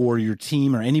you or your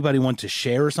team or anybody want to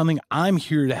share or something, I'm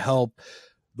here to help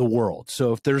the world.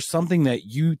 So if there's something that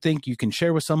you think you can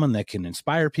share with someone that can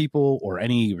inspire people or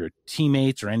any of your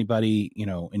teammates or anybody,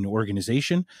 in the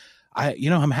organization,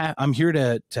 I'm here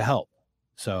to help.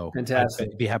 So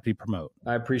fantastic. I'd be happy to promote.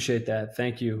 I appreciate that.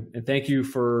 Thank you. And thank you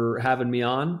for having me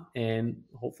on, and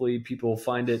hopefully people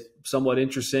find it somewhat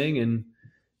interesting. And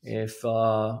if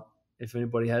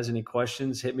anybody has any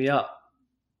questions, hit me up.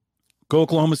 Go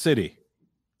Oklahoma City.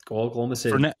 Go Oklahoma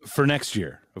City for next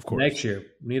year, of course. Next year,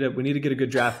 we need to get a good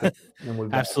draft pick.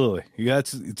 Absolutely,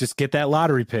 just get that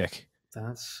lottery pick.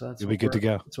 That's you'll be good to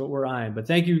go. That's what we're eyeing. But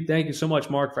thank you so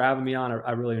much, Mark, for having me on.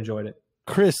 I really enjoyed it.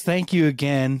 Chris, thank you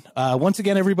again. Once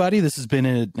again, everybody, this has been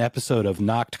an episode of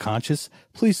Knocked Conscious.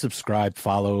 Please subscribe,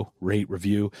 follow, rate,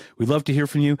 review. We'd love to hear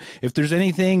from you. If there's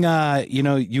anything,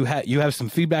 you have some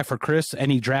feedback for Chris,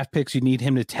 any draft picks you need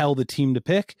him to tell the team to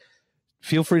pick,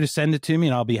 feel free to send it to me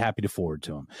and I'll be happy to forward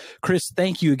to him. Chris,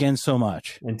 thank you again so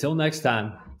much. Until next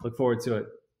time, look forward to it.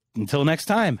 Until next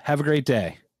time, have a great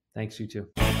day. Thanks, you too.